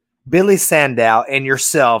Lewis, Billy Sandow, and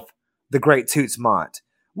yourself, the great Toots Mondt.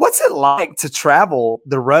 What's it like to travel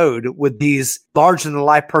the road with these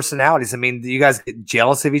larger-than-life personalities? I mean, do you guys get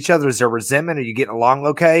jealous of each other? Is there resentment? Are you getting along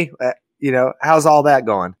okay? How's all that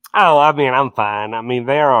going? Oh, I mean, I'm fine. I mean,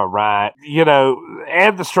 they're all right.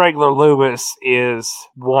 Ed the Strangler Lewis is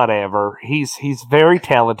whatever. He's very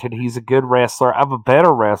talented. He's a good wrestler. I'm a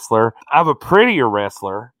better wrestler. I'm a prettier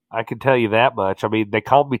wrestler. I can tell you that much. I mean, they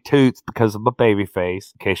called me Toots because of my baby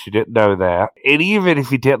face, in case you didn't know that. And even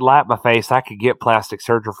if you didn't like my face, I could get plastic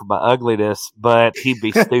surgery for my ugliness, but he'd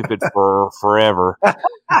be stupid for forever.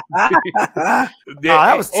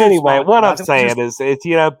 Anyway, what I'm saying is,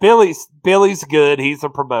 Billy's good. He's a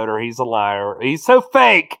promoter. He's a liar. He's so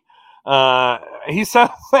fake. He's so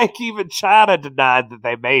fake. Even China denied that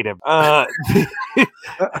they made him.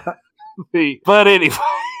 But anyway.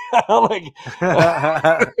 Oh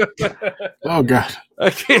God! I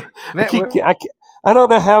don't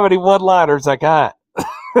know how many one-liners I got.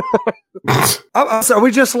 I'm sorry,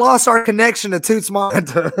 we just lost our connection to Toots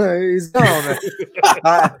Mondt. He's gone.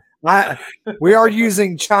 We are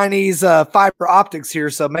using Chinese fiber optics here,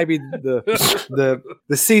 so maybe the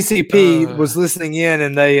CCP was listening in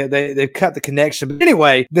and they cut the connection. But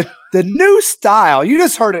anyway, the new style, you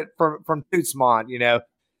just heard it from Toots Mondt,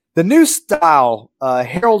 The new style,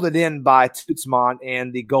 heralded in by Toots Mondt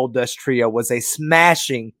and the Goldust Trio, was a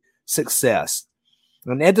smashing success.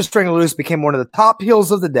 And Ed the Strangler Lewis became one of the top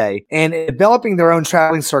heels of the day, and in developing their own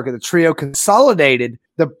traveling circuit, the trio consolidated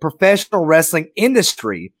the professional wrestling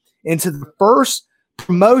industry into the first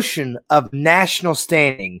promotion of national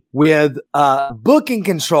standing with booking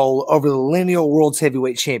control over the lineal World's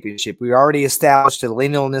Heavyweight Championship. We already established the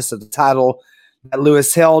linealness of the title that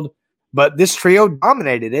Lewis held, but this trio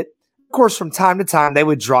dominated it. Of course, from time to time, they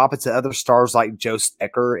would drop it to other stars like Joe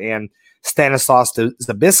Stecker and Stanislaus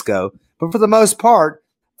Zbyszko. But for the most part,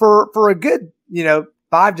 for a good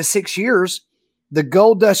 5 to 6 years, the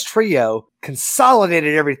Goldust Trio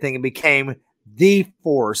consolidated everything and became the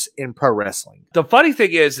force in pro wrestling. The funny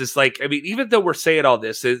thing is even though we're saying all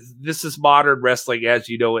this is modern wrestling as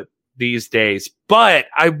you know it these days, but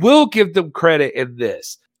I will give them credit in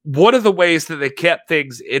this. One of the ways that they kept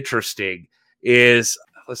things interesting is,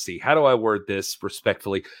 let's see, how do I word this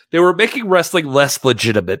respectfully? They were making wrestling less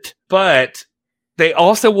legitimate, but they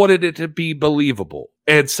also wanted it to be believable.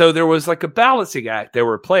 And so there was like a balancing act they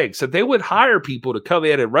were playing. So they would hire people to come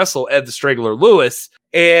in and wrestle Ed the Strangler Lewis,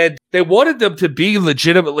 and they wanted them to be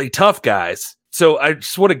legitimately tough guys. So I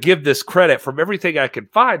just want to give this credit from everything I can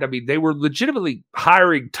find. I mean, they were legitimately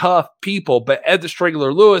hiring tough people, but Ed the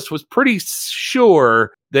Strangler Lewis was pretty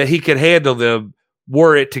sure that he could handle them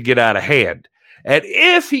were it to get out of hand. And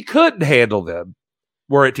if he couldn't handle them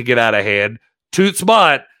were it to get out of hand, Toots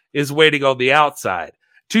Mondt is waiting on the outside.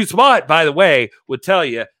 Toots Mondt, by the way, would tell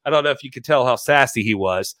you, I don't know if you could tell how sassy he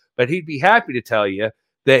was, but he'd be happy to tell you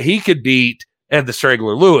that he could beat Ed the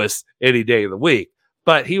Strangler Lewis any day of the week.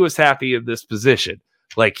 But he was happy in this position.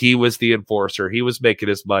 Like, he was the enforcer. He was making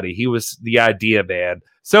his money. He was the idea man.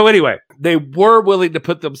 So anyway, they were willing to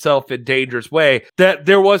put themselves in danger's way that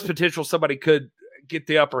there was potential somebody could get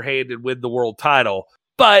the upper hand and win the world title,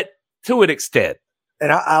 but to an extent.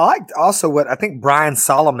 And I liked also what I think Brian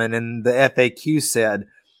Solomon in the FAQ said.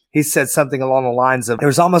 He said something along the lines of, there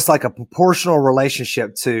was almost like a proportional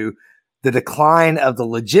relationship to the decline of the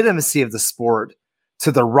legitimacy of the sport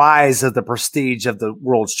to the rise of the prestige of the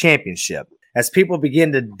World's Championship. As people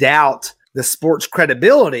begin to doubt the sport's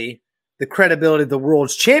credibility, the credibility of the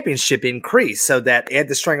World's Championship increased, so that Ed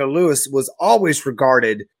the Strangler Lewis was always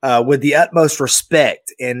regarded with the utmost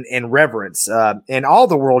respect and reverence. And all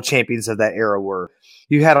the world champions of that era were.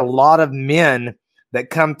 You had a lot of men that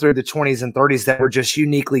come through the 20s and 30s that were just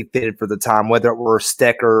uniquely fitted for the time, whether it were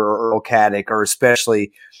Stecker or Earl Caddick or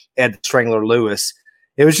especially Ed the Strangler Lewis.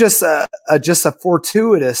 It was just a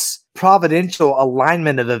fortuitous, providential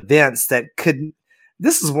alignment of events that could.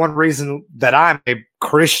 This is one reason that I'm a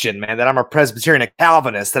Christian, man, that I'm a Presbyterian, a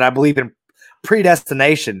Calvinist, that I believe in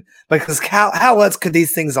predestination, because how else could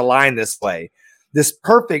these things align this way? This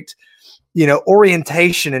perfect,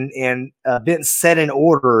 orientation and events set in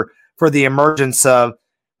order for the emergence of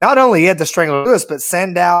not only Ed the Strangler Lewis, but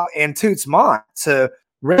Sandow and Toots Mondt to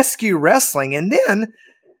rescue wrestling. And then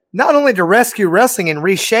not only to rescue wrestling and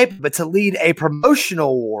reshape it, but to lead a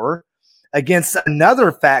promotional war against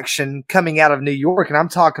another faction coming out of New York. And I'm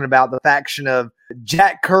talking about the faction of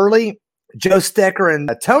Jack Curley, Joe Stecker,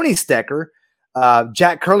 and Tony Stecker.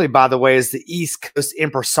 Jack Curley, by the way, is the East Coast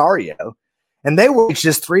impresario. And they waged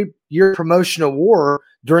this 3-year promotional war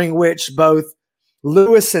during which both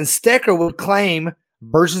Lewis and Stecker would claim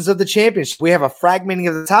versions of the championship. We have a fragmenting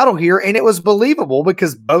of the title here, and it was believable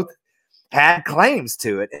because both had claims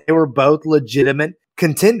to it. They were both legitimate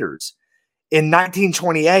contenders. In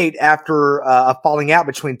 1928, after a falling out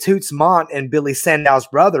between Toots Mondt and Billy Sandow's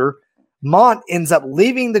brother, Mondt ends up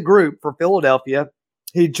leaving the group for Philadelphia.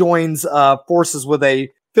 He joins forces with a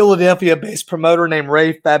Philadelphia-based promoter named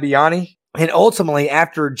Ray Fabiani. And ultimately,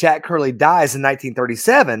 after Jack Curley dies in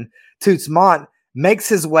 1937, Toots Mondt makes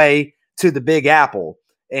his way to the Big Apple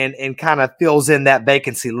and kind of fills in that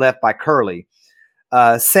vacancy left by Curley.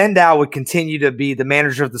 Sandow would continue to be the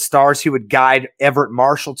manager of the Stars. He would guide Everett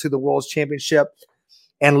Marshall to the World's Championship.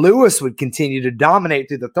 And Lewis would continue to dominate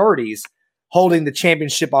through the 30s, holding the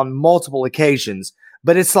championship on multiple occasions.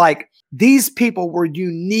 But it's like these people were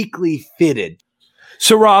uniquely fitted.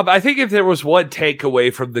 So, Rob, I think if there was one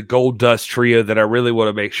takeaway from the Gold Dust Trio that I really want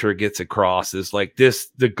to make sure gets across is like this,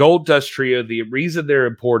 the Gold Dust Trio, the reason they're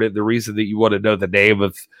important, the reason that you want to know the name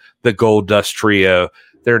of the Gold Dust Trio,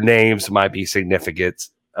 their names might be significant.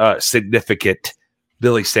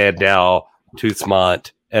 Billy Sandow, Toots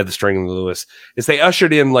Mondt, Ed the Strangler Lewis, is they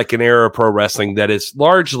ushered in like an era of pro wrestling that is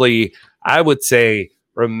largely, I would say,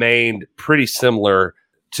 remained pretty similar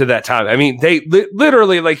to that time. I mean, they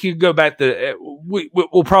literally, like, you go back to,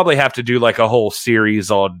 we'll probably have to do like a whole series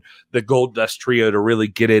on the Gold Dust Trio to really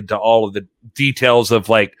get into all of the details of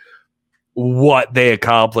like what they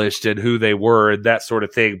accomplished and who they were and that sort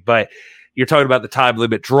of thing. But you're talking about the time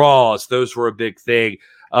limit draws. Those were a big thing.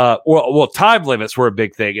 Well, time limits were a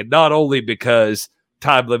big thing. And not only because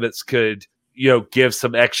time limits could, give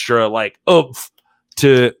some extra like oomph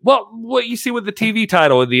to what you see with the TV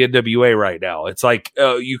title in the NWA right now. It's like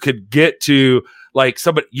you could get to like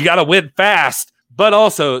somebody, you got to win fast, but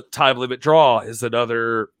also time limit draw is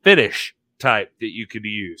another finish type that you could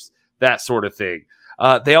use, that sort of thing.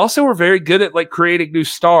 They also were very good at like creating new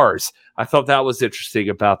stars. I thought that was interesting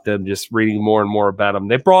about them, just reading more and more about them.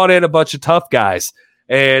 They brought in a bunch of tough guys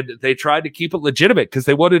and they tried to keep it legitimate because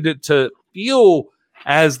they wanted it to feel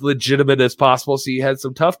as legitimate as possible. So you had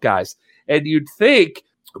some tough guys. And you'd think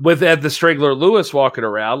with Ed the Strangler Lewis walking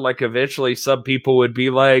around, like eventually some people would be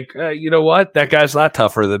like, you know what? That guy's not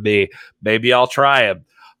tougher than me. Maybe I'll try him.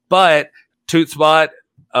 But Toots Mondt,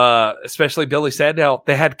 especially Billy Sandow,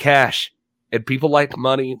 they had cash. And people liked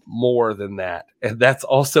money more than that. And that's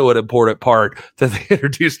also an important part that they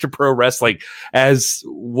introduced to pro wrestling, as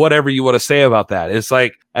whatever you want to say about that. It's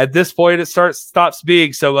like at this point, it stops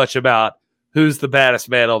being so much about who's the baddest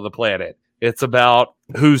man on the planet. It's about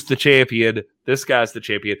who's the champion. This guy's the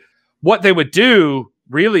champion. What they would do,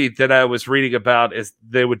 really, that I was reading about is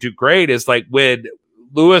they would do great is like when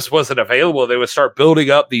Lewis wasn't available, they would start building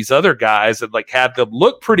up these other guys and like have them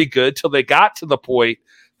look pretty good till they got to the point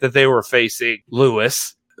that they were facing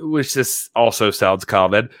Lewis, which this also sounds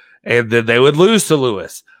common, and then they would lose to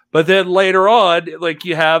Lewis. But then later on, like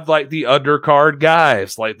you have like the undercard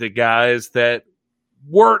guys, like the guys that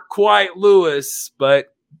weren't quite Lewis,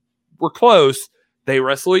 but were close. They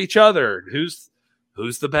wrestle each other. Who's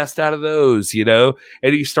the best out of those, And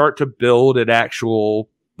you start to build an actual,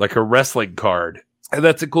 like a wrestling card. And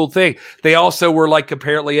that's a cool thing. They also were like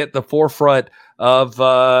apparently at the forefront of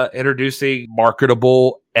introducing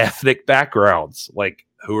marketable ethnic backgrounds. Like,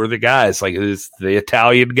 who are the guys? Like, is the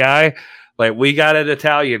Italian guy? Like, we got an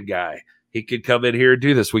Italian guy. He could come in here and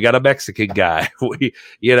do this. We got a Mexican guy. We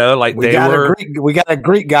got a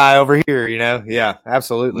Greek guy over here. Yeah,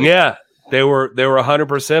 absolutely. Yeah, they were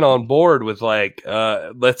 100% on board with like,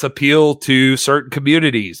 let's appeal to certain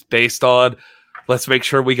communities based on. Let's make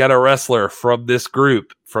sure we got a wrestler from this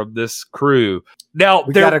group, from this crew. Now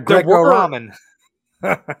we got a Greco-Roman.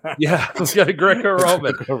 Yeah, we got a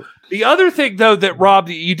Greco-Roman. The other thing, though, that Rob,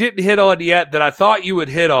 you didn't hit on yet that I thought you would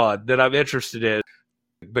hit on that I'm interested in,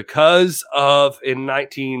 because of in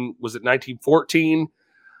 1914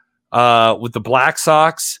 with the Black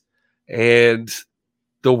Sox and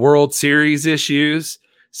the World Series issues.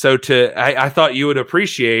 So I thought you would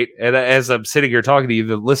appreciate, and as I'm sitting here talking to you,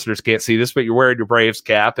 the listeners can't see this, but you're wearing your Braves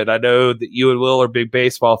cap, and I know that you and Will are big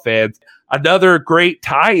baseball fans. Another great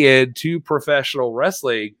tie-in to professional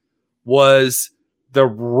wrestling was the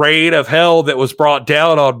reign of hell that was brought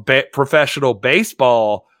down on professional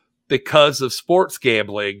baseball because of sports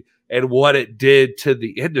gambling and what it did to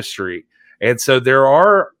the industry. And so there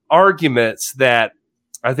are arguments that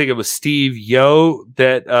I think it was Steve Yo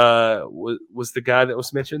that was the guy that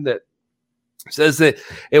was mentioned that says that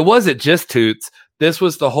it wasn't just Toots. This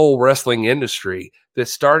was the whole wrestling industry that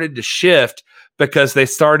started to shift because they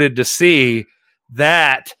started to see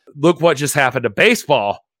that, look what just happened to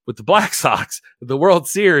baseball with the Black Sox, the World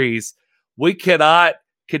Series. We cannot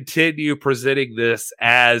continue presenting this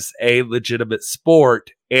as a legitimate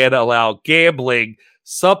sport and allow gambling.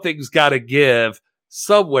 Something's got to give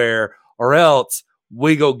somewhere, or else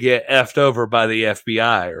we go get effed over by the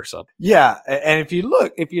FBI or something. Yeah, and if you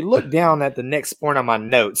look down at the next point on my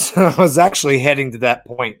notes, I was actually heading to that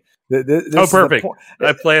point. Perfect.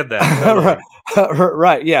 I planned that.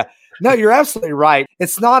 Right. Yeah. No, you're absolutely right.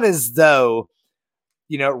 It's not as though,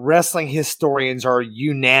 wrestling historians are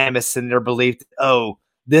unanimous in their belief that,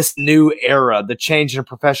 this new era, the change in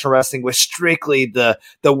professional wrestling was strictly the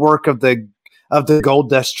work of the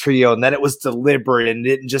Goldust Trio, and that it was deliberate and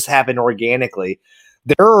didn't just happen organically.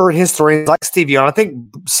 There are historians like Steve Young. I think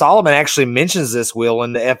Solomon actually mentions this, Will,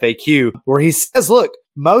 in the FAQ, where he says, look,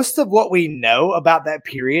 most of what we know about that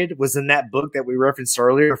period was in that book that we referenced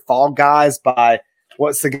earlier, Fall Guys, by,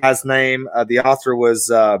 what's the guy's name? The author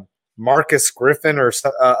was Marcus Griffin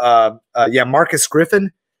Marcus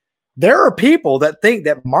Griffin. There are people that think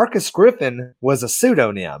that Marcus Griffin was a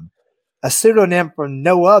pseudonym for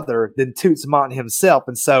no other than Toots Mondt himself.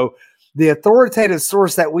 And so the authoritative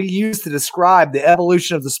source that we use to describe the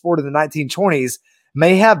evolution of the sport in the 1920s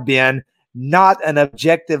may have been not an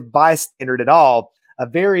objective bystander at all, a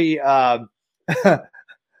very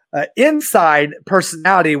inside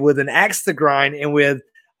personality with an axe to grind and with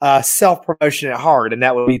self-promotion at heart, and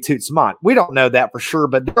that would be Toots Mondt. We don't know that for sure,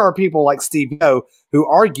 but there are people like Steve Yo who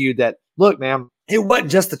argue that, look, man, it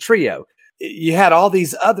wasn't just the trio. You had all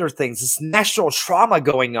these other things, this national trauma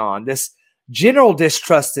going on, this general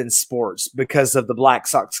distrust in sports because of the Black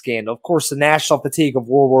Sox scandal. Of course, the national fatigue of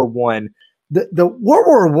World War I. The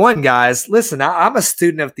World War I, guys, listen, I'm a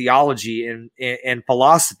student of theology and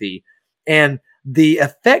philosophy, and the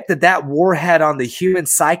effect that war had on the human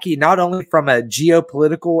psyche, not only from a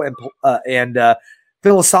geopolitical and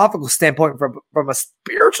philosophical standpoint, from a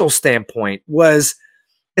spiritual standpoint,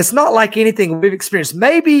 it's not like anything we've experienced.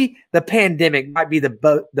 Maybe the pandemic might be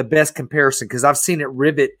the best comparison, because I've seen it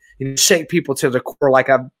rivet and shake people to the core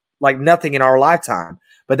like nothing in our lifetime.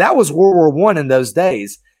 But that was World War I in those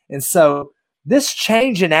days, and so this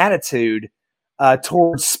change in attitude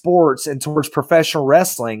towards sports and towards professional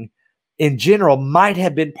wrestling in general might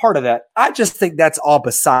have been part of that. I just think that's all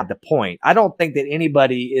beside the point. I don't think that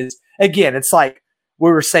anybody is, again, it's like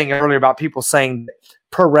we were saying earlier about people saying that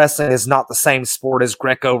pro wrestling is not the same sport as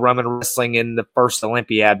Greco-Roman wrestling in the first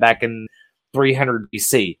Olympiad back in 300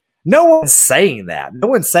 BC. No one's saying that. No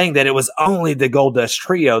one's saying that it was only the Goldust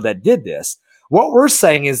Trio that did this. What we're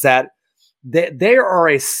saying is that they are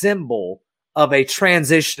a symbol of a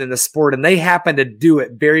transition in the sport, and they happen to do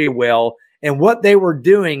it very well. And what they were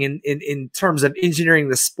doing in terms of engineering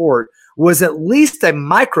the sport was at least a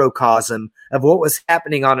microcosm of what was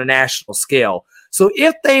happening on a national scale. So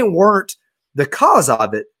if they weren't the cause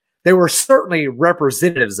of it, they were certainly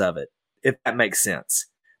representatives of it, if that makes sense.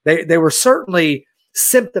 They were certainly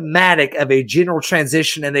symptomatic of a general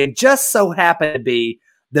transition, and they just so happen to be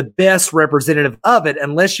the best representative of it,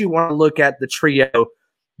 unless you want to look at the trio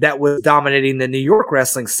that was dominating the New York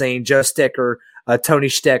wrestling scene, Joe Stecker, Tony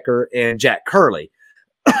Stecker, and Jack Curley.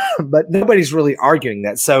 But nobody's really arguing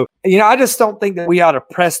that. So, I just don't think that we ought to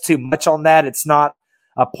press too much on that. It's not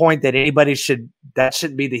a point that that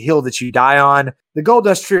shouldn't be the hill that you die on. The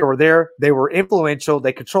Goldust Trio were there. They were influential.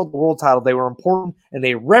 They controlled the world title. They were important, and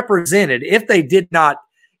they represented, if they did not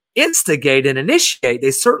instigate and initiate,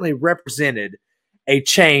 they certainly represented a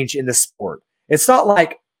change in the sport. It's not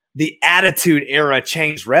like the Attitude Era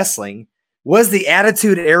changed wrestling. Was the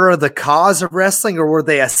Attitude Era the cause of wrestling, or were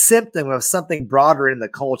they a symptom of something broader in the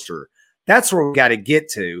culture? That's where we got to get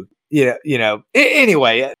to.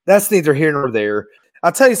 Anyway, that's neither here nor there.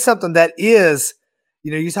 I'll tell you something that is,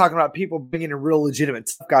 you're talking about people being a real legitimate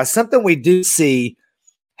tough guys. Something we do see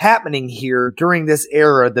happening here during this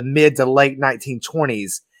era, the mid to late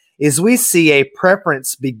 1920s, is we see a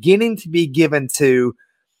preference beginning to be given to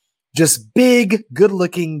just big,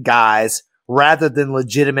 good-looking guys rather than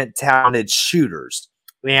legitimate, talented shooters.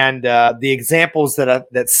 And the examples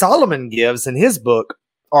that Solomon gives in his book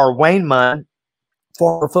are Wayne Munn,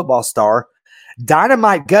 former football star,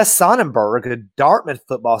 Dynamite Gus Sonnenberg, a Dartmouth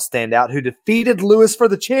football standout who defeated Lewis for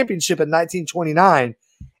the championship in 1929,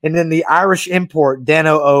 and then the Irish import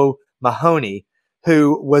Dano O'Mahony,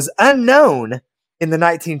 who was unknown in the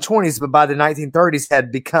 1920s, but by the 1930s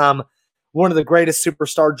had become one of the greatest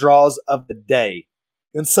superstar draws of the day.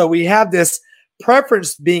 And so we have this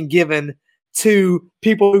preference being given to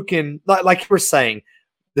people who can, like you were saying,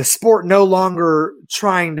 the sport no longer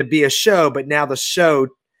trying to be a show, but now the show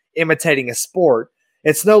imitating a sport.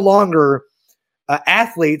 It's no longer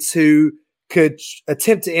athletes who could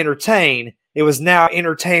attempt to entertain. It was now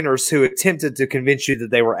entertainers who attempted to convince you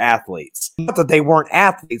that they were athletes. Not that they weren't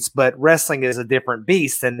athletes, but wrestling is a different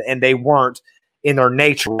beast, and they weren't in their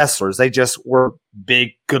nature wrestlers. They just were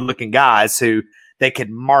big, good-looking guys who they could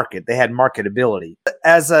market. They had marketability.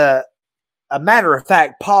 As a matter of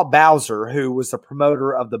fact, Paul Bowser, who was the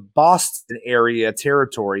promoter of the Boston area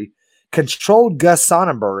territory, controlled Gus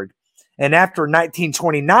Sonnenberg. And after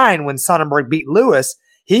 1929, when Sonnenberg beat Lewis,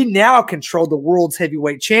 he now controlled the World's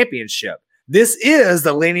Heavyweight Championship. This is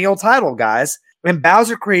the lineal title, guys. And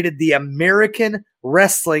Bowser created the American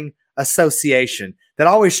Wrestling Association. That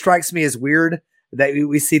always strikes me as weird that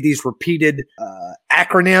we see these repeated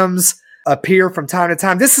acronyms appear from time to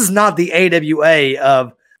time. This is not the AWA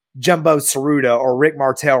of Jumbo Tsuruta or Rick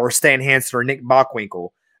Martel or Stan Hansen or Nick Bockwinkel.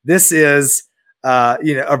 This is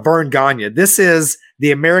a Vern Gagne. This is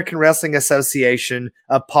the American Wrestling Association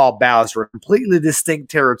of Paul Bowser, a completely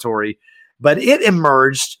distinct territory, but it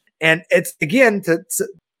emerged, and it's again to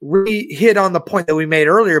re-hit on the point that we made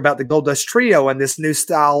earlier about the Goldust Trio and this new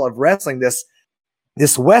style of wrestling, this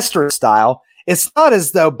Western style. It's not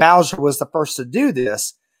as though Bowser was the first to do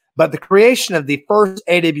this, but the creation of the first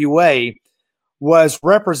AWA was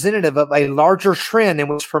representative of a larger trend in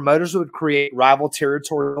which promoters would create rival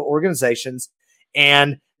territorial organizations,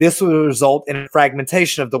 and this would result in a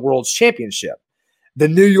fragmentation of the World's Championship. The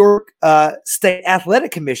New York State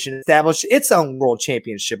Athletic Commission established its own World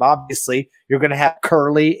Championship. Obviously, you're going to have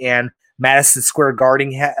Curly and Madison Square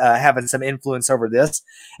Garden having some influence over this.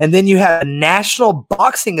 And then you have the National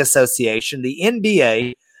Boxing Association, the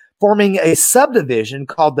NBA, forming a subdivision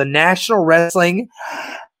called the National Wrestling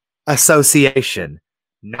Association,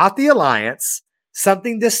 not the Alliance,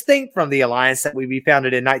 something distinct from the Alliance that would be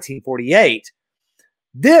founded in 1948.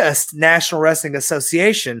 This National Wrestling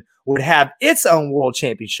Association would have its own world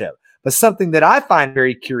championship. But something that I find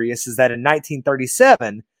very curious is that in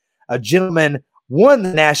 1937, a gentleman won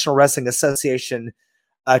the National Wrestling Association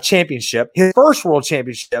championship, his first world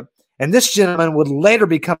championship, and this gentleman would later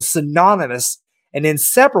become synonymous and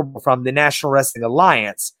inseparable from the National Wrestling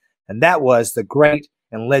Alliance, and that was the great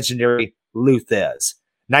and legendary Lou Thesz.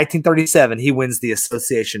 1937, he wins the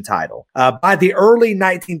association title. By the early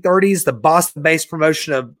 1930s, the Boston-based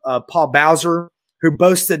promotion of Paul Bowser, who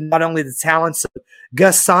boasted not only the talents of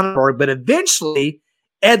Gus Sonnenberg, but eventually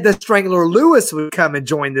Ed the Strangler Lewis would come and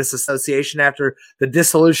join this association after the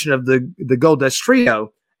dissolution of the Goldust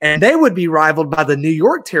Trio. And they would be rivaled by the New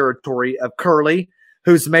York territory of Curly,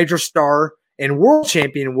 whose major star and world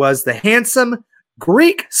champion was the handsome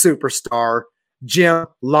Greek superstar Jim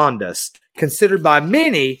Londos, considered by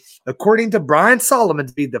many, according to Brian Solomon,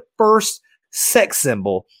 to be the first sex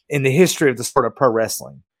symbol in the history of the sport of pro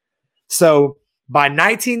wrestling. So by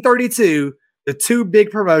 1932, the two big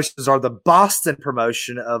promotions are the Boston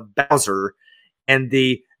promotion of Bowser and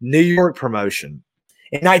the New York promotion.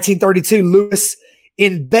 In 1932, Lewis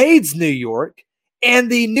invades New York,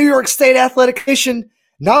 and the New York State Athletic Commission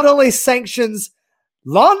not only sanctions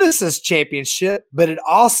Londos' championship, but it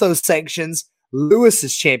also sanctions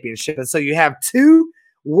Lewis's championship. And so you have two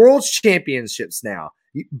world championships now,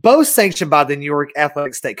 both sanctioned by the New York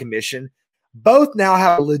Athletic State Commission. Both now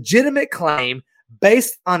have a legitimate claim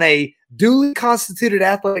based on a duly constituted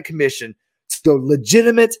athletic commission to the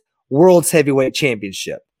legitimate World's Heavyweight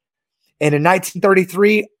Championship. And in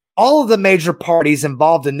 1933, all of the major parties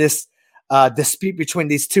involved in this dispute between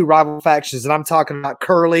these two rival factions, and I'm talking about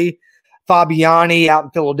Curly, Fabiani out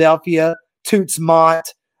in Philadelphia, Toots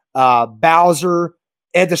Mont, Bowser,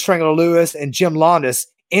 Ed the Strangler Lewis, and Jim Londos,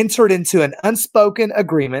 entered into an unspoken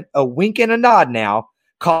agreement, a wink and a nod now,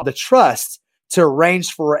 called the Trust, to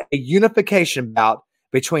arrange for a unification bout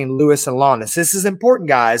between Lewis and Londos. This is important,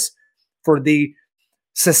 guys, for the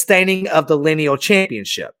sustaining of the lineal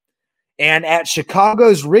championship. And at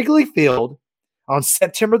Chicago's Wrigley Field on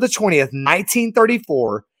September the 20th,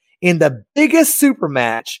 1934, in the biggest super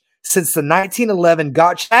match since the 1911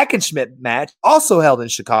 Gotch Hackenschmidt match, also held in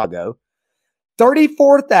Chicago,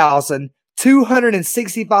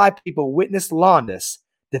 34,265 people witnessed Londos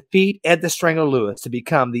defeat Ed the Strangler Lewis to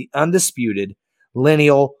become the undisputed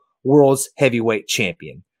lineal World's Heavyweight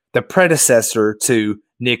Champion, the predecessor to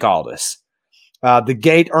Nick Aldis. The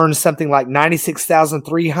gate earned something like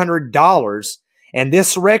 $96,300, and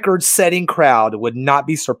this record-setting crowd would not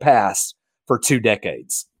be surpassed for 2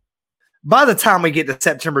 decades. by the time we get to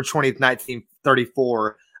September 20th,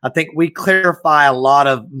 1934, I think we clarify a lot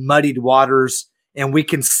of muddied waters, and we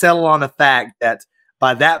can settle on the fact that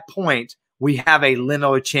by that point, we have a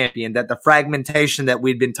lineal champion, that the fragmentation that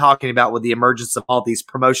we'd been talking about with the emergence of all these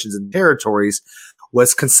promotions and territories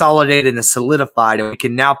was consolidated and solidified, and we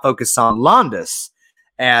can now focus on Londas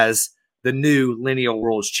as the new lineal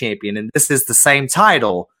world's champion. And this is the same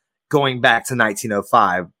title going back to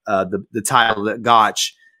 1905, the title that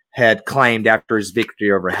Gotch had claimed after his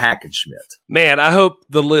victory over Hackenschmidt. Man, I hope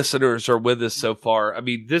the listeners are with us so far. I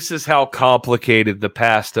mean, this is how complicated the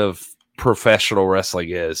past of professional wrestling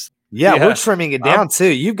is. Yeah, we're trimming it down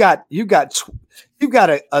too. You've got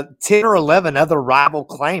a 10 or 11 other rival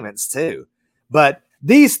claimants too, but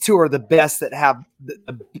these two are the best that have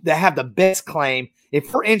the best claim.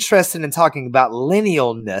 If we're interested in talking about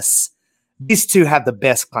linealness, these two have the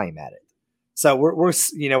best claim at it. So we're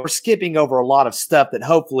skipping over a lot of stuff that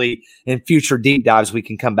hopefully in future deep dives we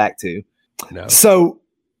can come back to. No. So,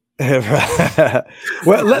 well,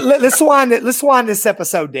 let's wind this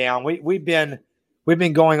episode down. We've been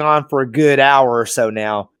going on for a good hour or so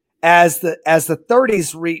now. As the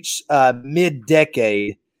 30s reach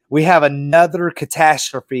mid-decade, we have another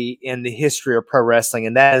catastrophe in the history of pro wrestling,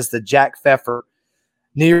 and that is the Jack Pfeffer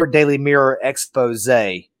New York Daily Mirror expose.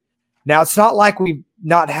 Now, it's not like we've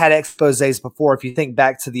not had exposés before. If you think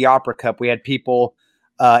back to the Opera Cup, we had people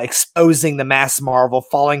exposing the Mass Marvel,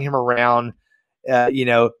 following him around,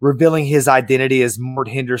 revealing his identity as Mort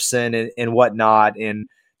Henderson and whatnot, and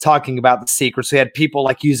talking about the secrets. We had people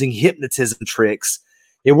like using hypnotism tricks.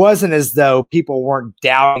 It wasn't as though people weren't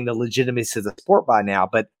doubting the legitimacy of the sport by now.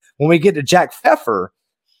 But when we get to Jack Pfeffer,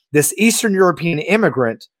 this Eastern European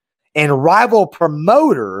immigrant and rival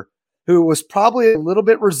promoter who was probably a little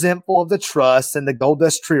bit resentful of the trust and the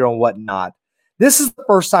Goldust Trio and whatnot, this is the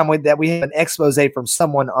first time that we have an expose from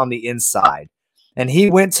someone on the inside. And he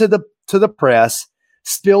went to the press,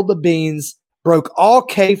 spilled the beans, broke all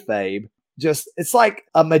kayfabe. It's like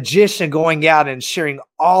a magician going out and sharing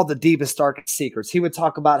all the deepest, darkest secrets. He would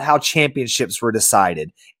talk about how championships were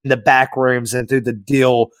decided in the back rooms and through the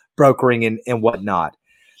deal brokering and whatnot.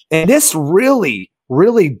 And this really,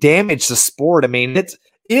 really damaged the sport. I mean, it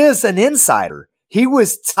is an insider. He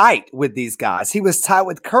was tight with these guys. He was tight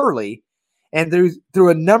with Curly. And through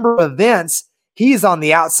a number of events, he's on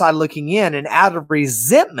the outside looking in, and out of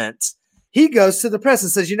resentment, he goes to the press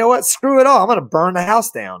and says, you know what? Screw it all. I'm going to burn the house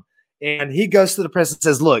down. And he goes to the press and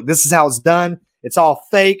says, look, this is how it's done. It's all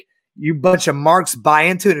fake. You bunch of marks buy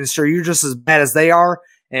into it and sure you're just as bad as they are.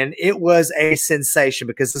 And it was a sensation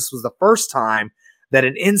because this was the first time that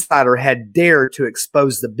an insider had dared to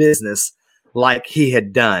expose the business like he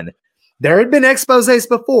had done. There had been exposés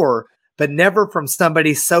before, but never from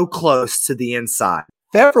somebody so close to the inside.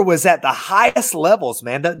 Pfeffer was at the highest levels,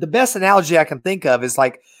 man. The best analogy I can think of is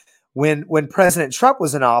like when President Trump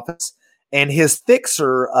was in office, and his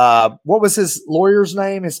fixer, what was his lawyer's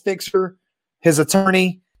name? His fixer, his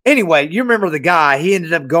attorney. Anyway, you remember the guy. He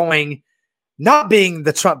ended up not being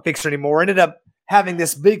the Trump fixer anymore, ended up having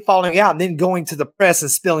this big falling out and then going to the press and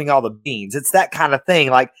spilling all the beans. It's that kind of thing,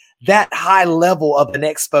 like that high level of an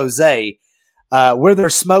expose. Where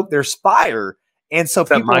there's smoke, there's fire. And so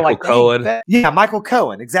people Michael are like, Cohen. Hey, yeah, Michael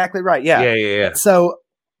Cohen. Exactly right. Yeah. Yeah. So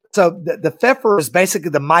the Pfeffer is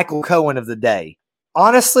basically the Michael Cohen of the day.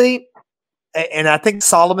 Honestly, and I think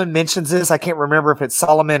Solomon mentions this. I can't remember if it's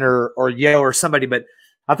Solomon or Yo or somebody, but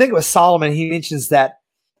I think it was Solomon. He mentions that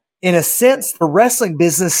in a sense, the wrestling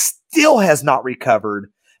business still has not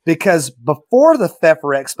recovered because before the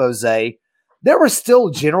Pfeffer expose, there was still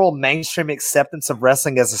general mainstream acceptance of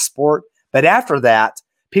wrestling as a sport. But after that,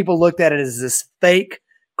 people looked at it as this fake,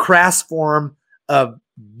 crass form of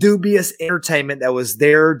dubious entertainment that was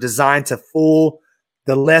there designed to fool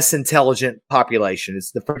the less intelligent population.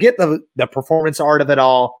 It's forget the performance art of it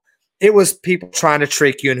all. It was people trying to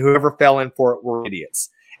trick you, and whoever fell in for it were idiots.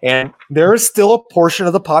 And there is still a portion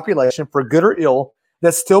of the population, for good or ill,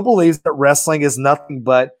 that still believes that wrestling is nothing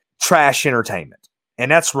but trash entertainment. And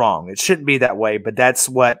that's wrong. It shouldn't be that way, but that's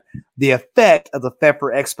what the effect of the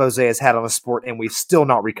Pfeffer expose has had on the sport, and we've still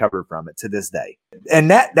not recovered from it to this day. And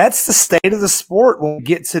that's the state of the sport when we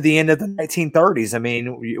get to the end of the 1930s. I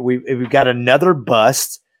mean, we've got another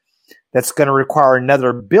bust that's going to require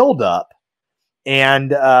another buildup.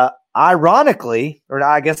 And ironically, or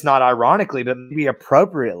I guess not ironically, but maybe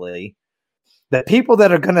appropriately, the people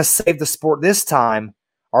that are going to save the sport this time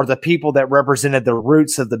are the people that represented the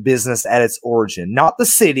roots of the business at its origin. Not the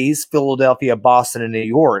cities, Philadelphia, Boston, and New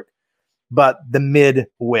York, but the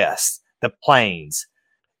Midwest, the Plains,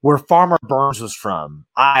 where Farmer Burns was from,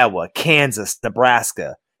 Iowa, Kansas,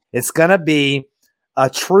 Nebraska. It's going to be a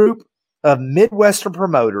troupe of Midwestern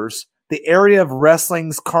promoters, the area of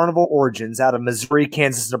wrestling's carnival origins out of Missouri,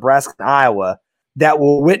 Kansas, Nebraska, and Iowa, that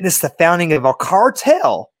will witness the founding of a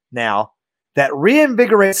cartel now that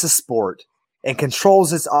reinvigorates the sport and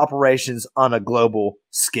controls its operations on a global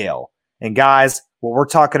scale. And guys, what we're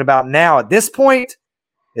talking about now at this point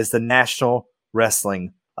is the National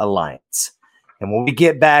Wrestling Alliance. And when we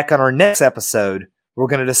get back on our next episode, we're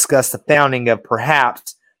going to discuss the founding of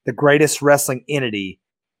perhaps the greatest wrestling entity,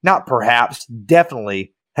 not perhaps,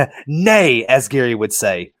 definitely, nay, as Gary would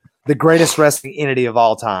say, the greatest wrestling entity of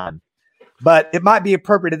all time. But it might be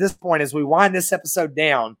appropriate at this point as we wind this episode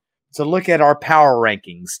down to look at our power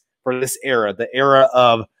rankings for this era, the era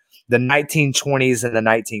of the 1920s and the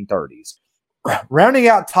 1930s. Rounding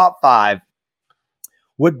out top 5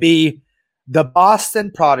 would be the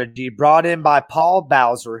Boston Prodigy, brought in by Paul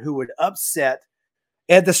Bowser, who would upset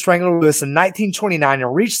Ed the Strangler Lewis in 1929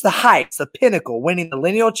 and reach the heights, the pinnacle, winning the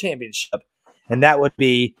Lineal Championship. And that would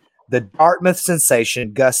be the Dartmouth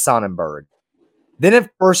sensation, Gus Sonnenberg. Then, of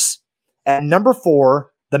course, at number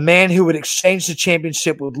 4, the man who would exchange the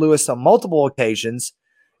championship with Lewis on multiple occasions,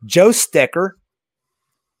 Joe Stecher.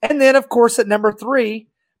 And then, of course, at number 3,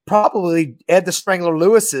 probably Ed the Strangler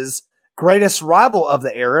Lewis's greatest rival of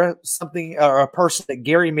the era, a person that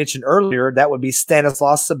Gary mentioned earlier, that would be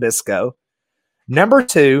Stanislaus Zbyszko. Number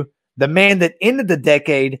 2, the man that ended the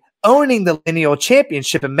decade owning the Lineal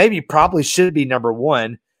Championship and maybe probably should be number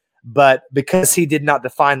 1, but because he did not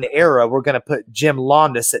define the era, we're going to put Jim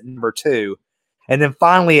Londos at number 2. And then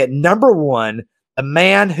finally at number 1, a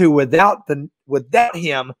man who without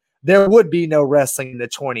him, there would be no wrestling in the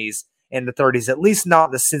 20s and the 30s, at least not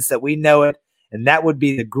in the sense that we know it, and that would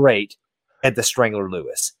be the great Ed the Strangler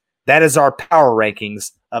Lewis. That is our power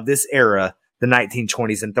rankings of this era, the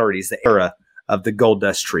 1920s and 30s, the era of the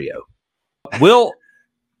Goldust Trio. Will,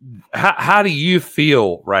 how do you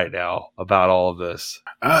feel right now about all of this?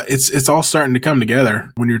 It's all starting to come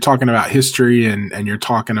together. When you're talking about history and you're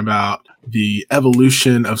talking about the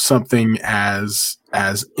evolution of something as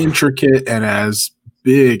intricate and as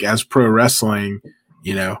big as pro wrestling,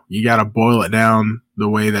 you got to boil it down the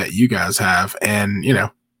way that you guys have. And,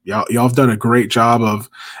 y'all have done a great job of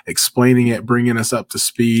explaining it, bringing us up to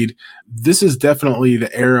speed. This is definitely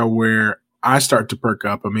the era where I start to perk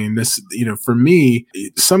up. I mean, this, for me,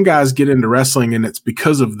 some guys get into wrestling and it's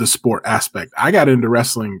because of the sport aspect. I got into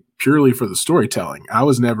wrestling purely for the storytelling. I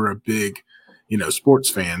was never a big, sports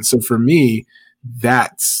fan. So for me,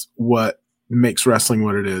 that's what makes wrestling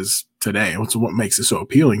what it is today. It's what makes it so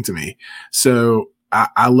appealing to me. So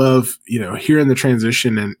I love, hearing the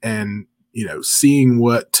transition and, seeing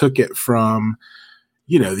what took it from,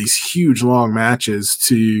 these huge long matches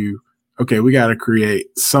to, okay, we got to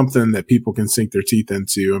create something that people can sink their teeth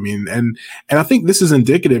into. I mean, and I think this is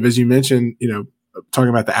indicative, as you mentioned, talking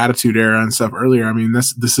about the Attitude Era and stuff earlier. I mean,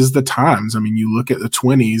 this is the times. I mean, you look at the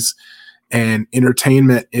 20s and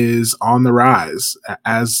entertainment is on the rise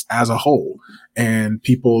as a whole, and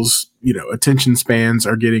people's, attention spans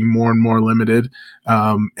are getting more and more limited.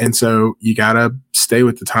 And so you got to stay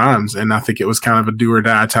with the times. And I think it was kind of a do or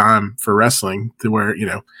die time for wrestling to where,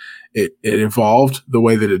 it evolved the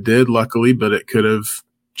way that it did, luckily, but it could have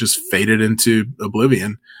just faded into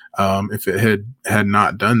oblivion if it had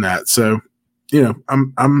not done that. So,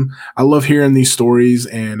 I love hearing these stories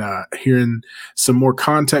and hearing some more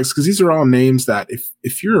context, because these are all names that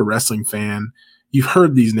if you're a wrestling fan, you've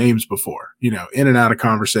heard these names before, in and out of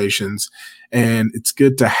conversations, and it's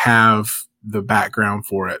good to have the background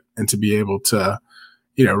for it and to be able to,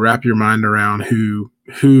 wrap your mind around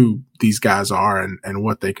who these guys are and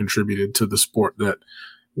what they contributed to the sport that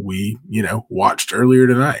we, watched earlier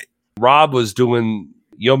tonight. Rob was doing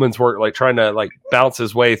yeoman's work, like trying to bounce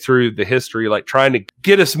his way through the history, trying to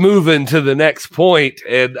get us moving to the next point.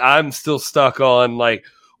 And I'm still stuck on well,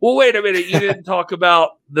 wait a minute, you didn't talk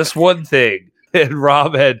about this one thing. And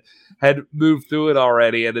Rob had moved through it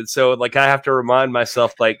already. And so I have to remind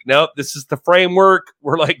myself, nope, this is the framework.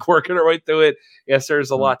 We're working our way through it. Yes,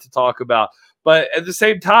 there's a lot to talk about. But at the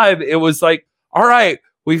same time, it was all right,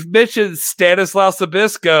 we've mentioned Stanislaus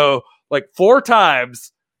Zbyszko 4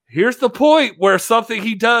 times. Here's the point where something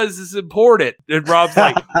he does is important. And Rob's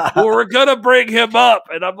well, we're going to bring him up.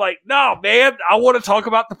 And I'm no, man, I want to talk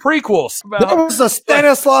about the prequels. There was a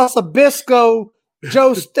Stanislaus Zbyszko,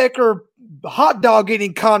 Joe Stecher hot dog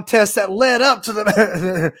eating contest that led up to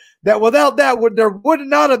the that without that there would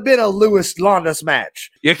not have been a Lewis Londos match.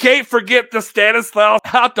 You can't forget the Stanislaus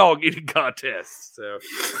hot dog eating contest. So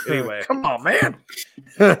anyway, come on, man.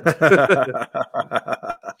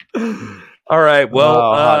 All right, well,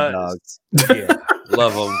 hot dogs. Yeah,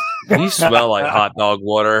 love them. You smell like hot dog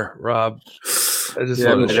water, Rob. I just Yeah,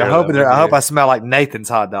 wanted to I share hope that with I hope you. I smell like Nathan's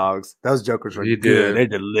hot dogs. Those jokers are You good. do. They're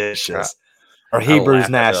delicious. Or I'll Hebrews laugh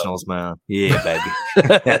it Nationals, man. Yeah, baby.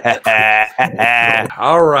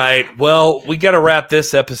 All right. Well, we got to wrap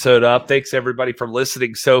this episode up. Thanks everybody for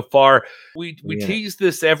listening so far. We Yeah. tease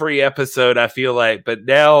this every episode, I feel like, but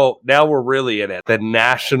now we're really in it. The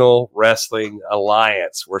National Wrestling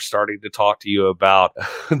Alliance. We're starting to talk to you about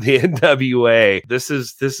the NWA. This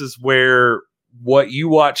is where what you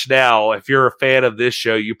watch now, if you're a fan of this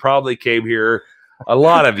show, you probably came here. A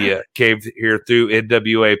lot of you came here through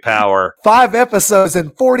NWA Power. 5 episodes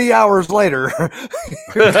and 40 hours later.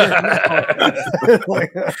 We're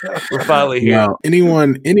finally here. Well,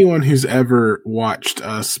 anyone who's ever watched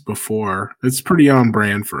us before, it's pretty on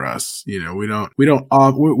brand for us. You know, we've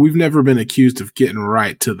never been accused of getting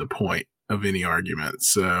right to the point of any argument.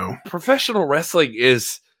 So Professional wrestling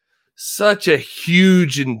is such a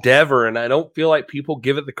huge endeavor, and I don't feel like people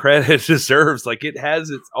give it the credit it deserves. Like, it has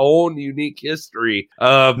its own unique history.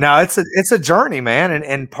 No, it's a journey, man,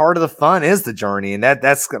 and part of the fun is the journey, and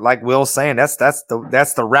that's like Will's saying, that's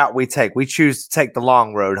the route we take. We choose to take the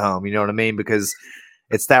long road home. You know what I mean? Because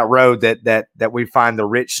it's that road that we find the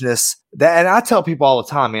richness. And I tell people all the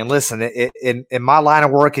time, man, listen, in my line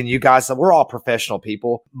of work, and you guys, we're all professional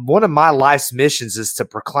people. One of my life's missions is to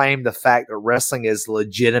proclaim the fact that wrestling is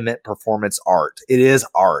legitimate performance art. It is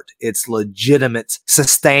art. It's legitimate,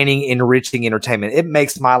 sustaining, enriching entertainment. It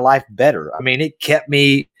makes my life better. I mean, it kept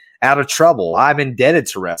me out of trouble. I'm indebted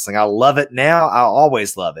to wrestling. I love it now. I'll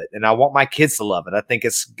always love it. And I want my kids to love it. I think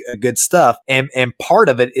it's good stuff. And part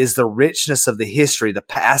of it is the richness of the history, the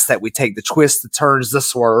past that we take, the twists, the turns, the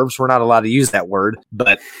swerves. We're not allowed to use that word,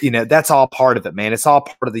 but that's all part of it, man. It's all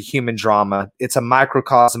part of the human drama. It's a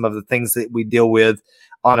microcosm of the things that we deal with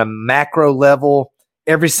on a macro level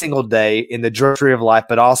every single day in the drudgery of life,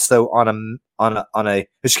 but also on a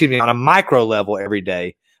micro level every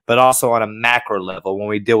day, but also on a macro level when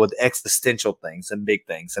we deal with existential things and big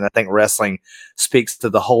things. And I think wrestling speaks to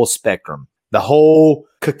the whole spectrum, the whole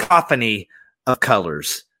cacophony of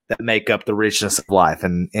colors that make up the richness of life.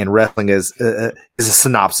 And wrestling is a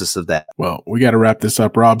synopsis of that. Well, we got to wrap this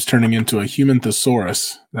up. Rob's turning into a human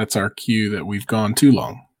thesaurus. That's our cue that we've gone too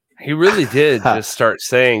long. He really did just start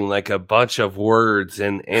saying like a bunch of words.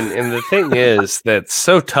 And the thing is, that's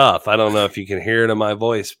so tough. I don't know if you can hear it in my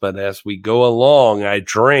voice, but as we go along, I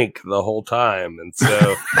drink the whole time. And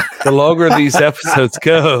so the longer these episodes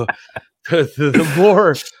go, the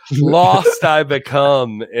more lost I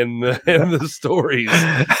become in the stories.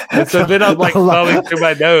 And so then I'm like thumbing through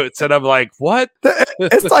my notes and I'm like, what?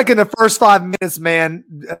 It's like in the first 5 minutes, man,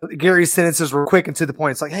 Gary's sentences were quick and to the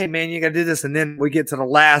point. It's like, hey, man, you got to do this. And then we get to the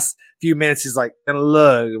last few minutes. He's like, and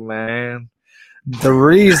look, man, the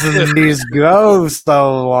reason these go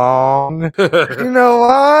so long, you know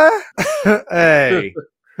why? Hey.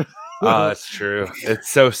 Oh, it's true. It's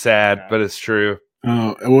so sad, but it's true.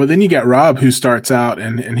 Oh, well, then you got Rob who starts out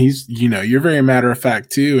and he's, you're very matter of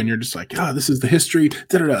fact too. And you're just like, this is the history,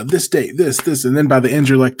 this date, this. And then by the end,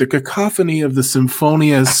 you're like the cacophony of the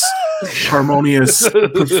symphonious, harmonious,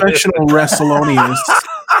 professional wrestlonious.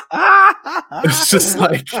 It's just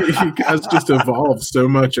like you guys just evolved so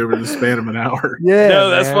much over the span of an hour. Yeah,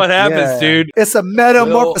 no, that's what happens, dude. It's a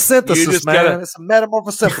metamorphosynthesis, man. It's a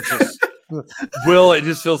metamorphosynthesis. Will, it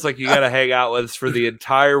just feels like you got to hang out with us for the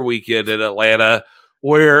entire weekend in Atlanta,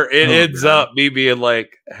 where it ends up me being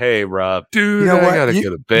like, "Hey, Rob, dude, I gotta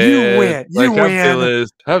go to bed. You win.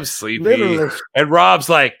 I'm sleepy." Literally. And Rob's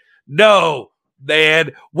like, "No,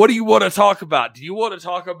 man, what do you want to talk about? Do you want to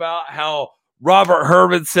talk about how Robert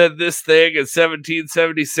Herman said this thing in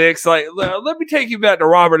 1776? Like, let me take you back to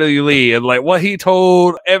Robert E. Lee and like what he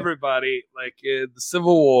told everybody, like in the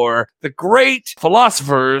Civil War, the great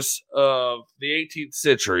philosophers of the 18th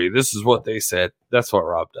century. This is what they said." That's what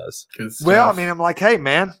Rob does. Well, I mean, I'm like, hey,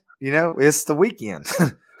 man, it's the weekend.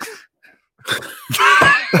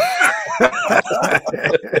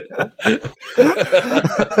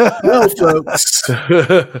 Well, folks,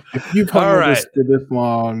 if you've hung with us for this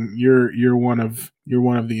long, you're one of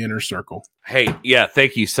the inner circle. Hey, yeah,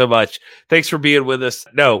 thank you so much. Thanks for being with us.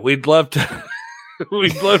 No, we'd love to.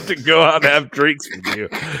 We'd love to go out and have drinks with you,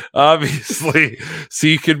 obviously, so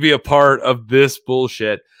you can be a part of this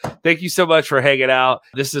bullshit. Thank you so much for hanging out.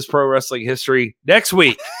 This is Pro Wrestling History. Next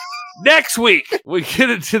week, we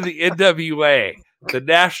get into the NWA, the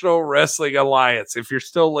National Wrestling Alliance. If you're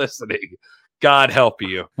still listening, God help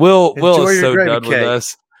you. Will is so done with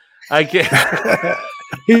us. I can't.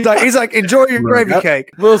 He's like, enjoy your gravy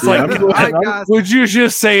cake. Will's like, would you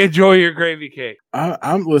just say enjoy your gravy cake?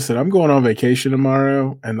 I'm going on vacation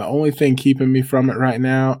tomorrow, and the only thing keeping me from it right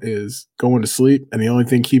now is going to sleep. And the only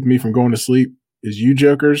thing keeping me from going to sleep is you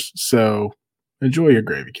jokers. So enjoy your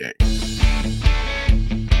gravy cake.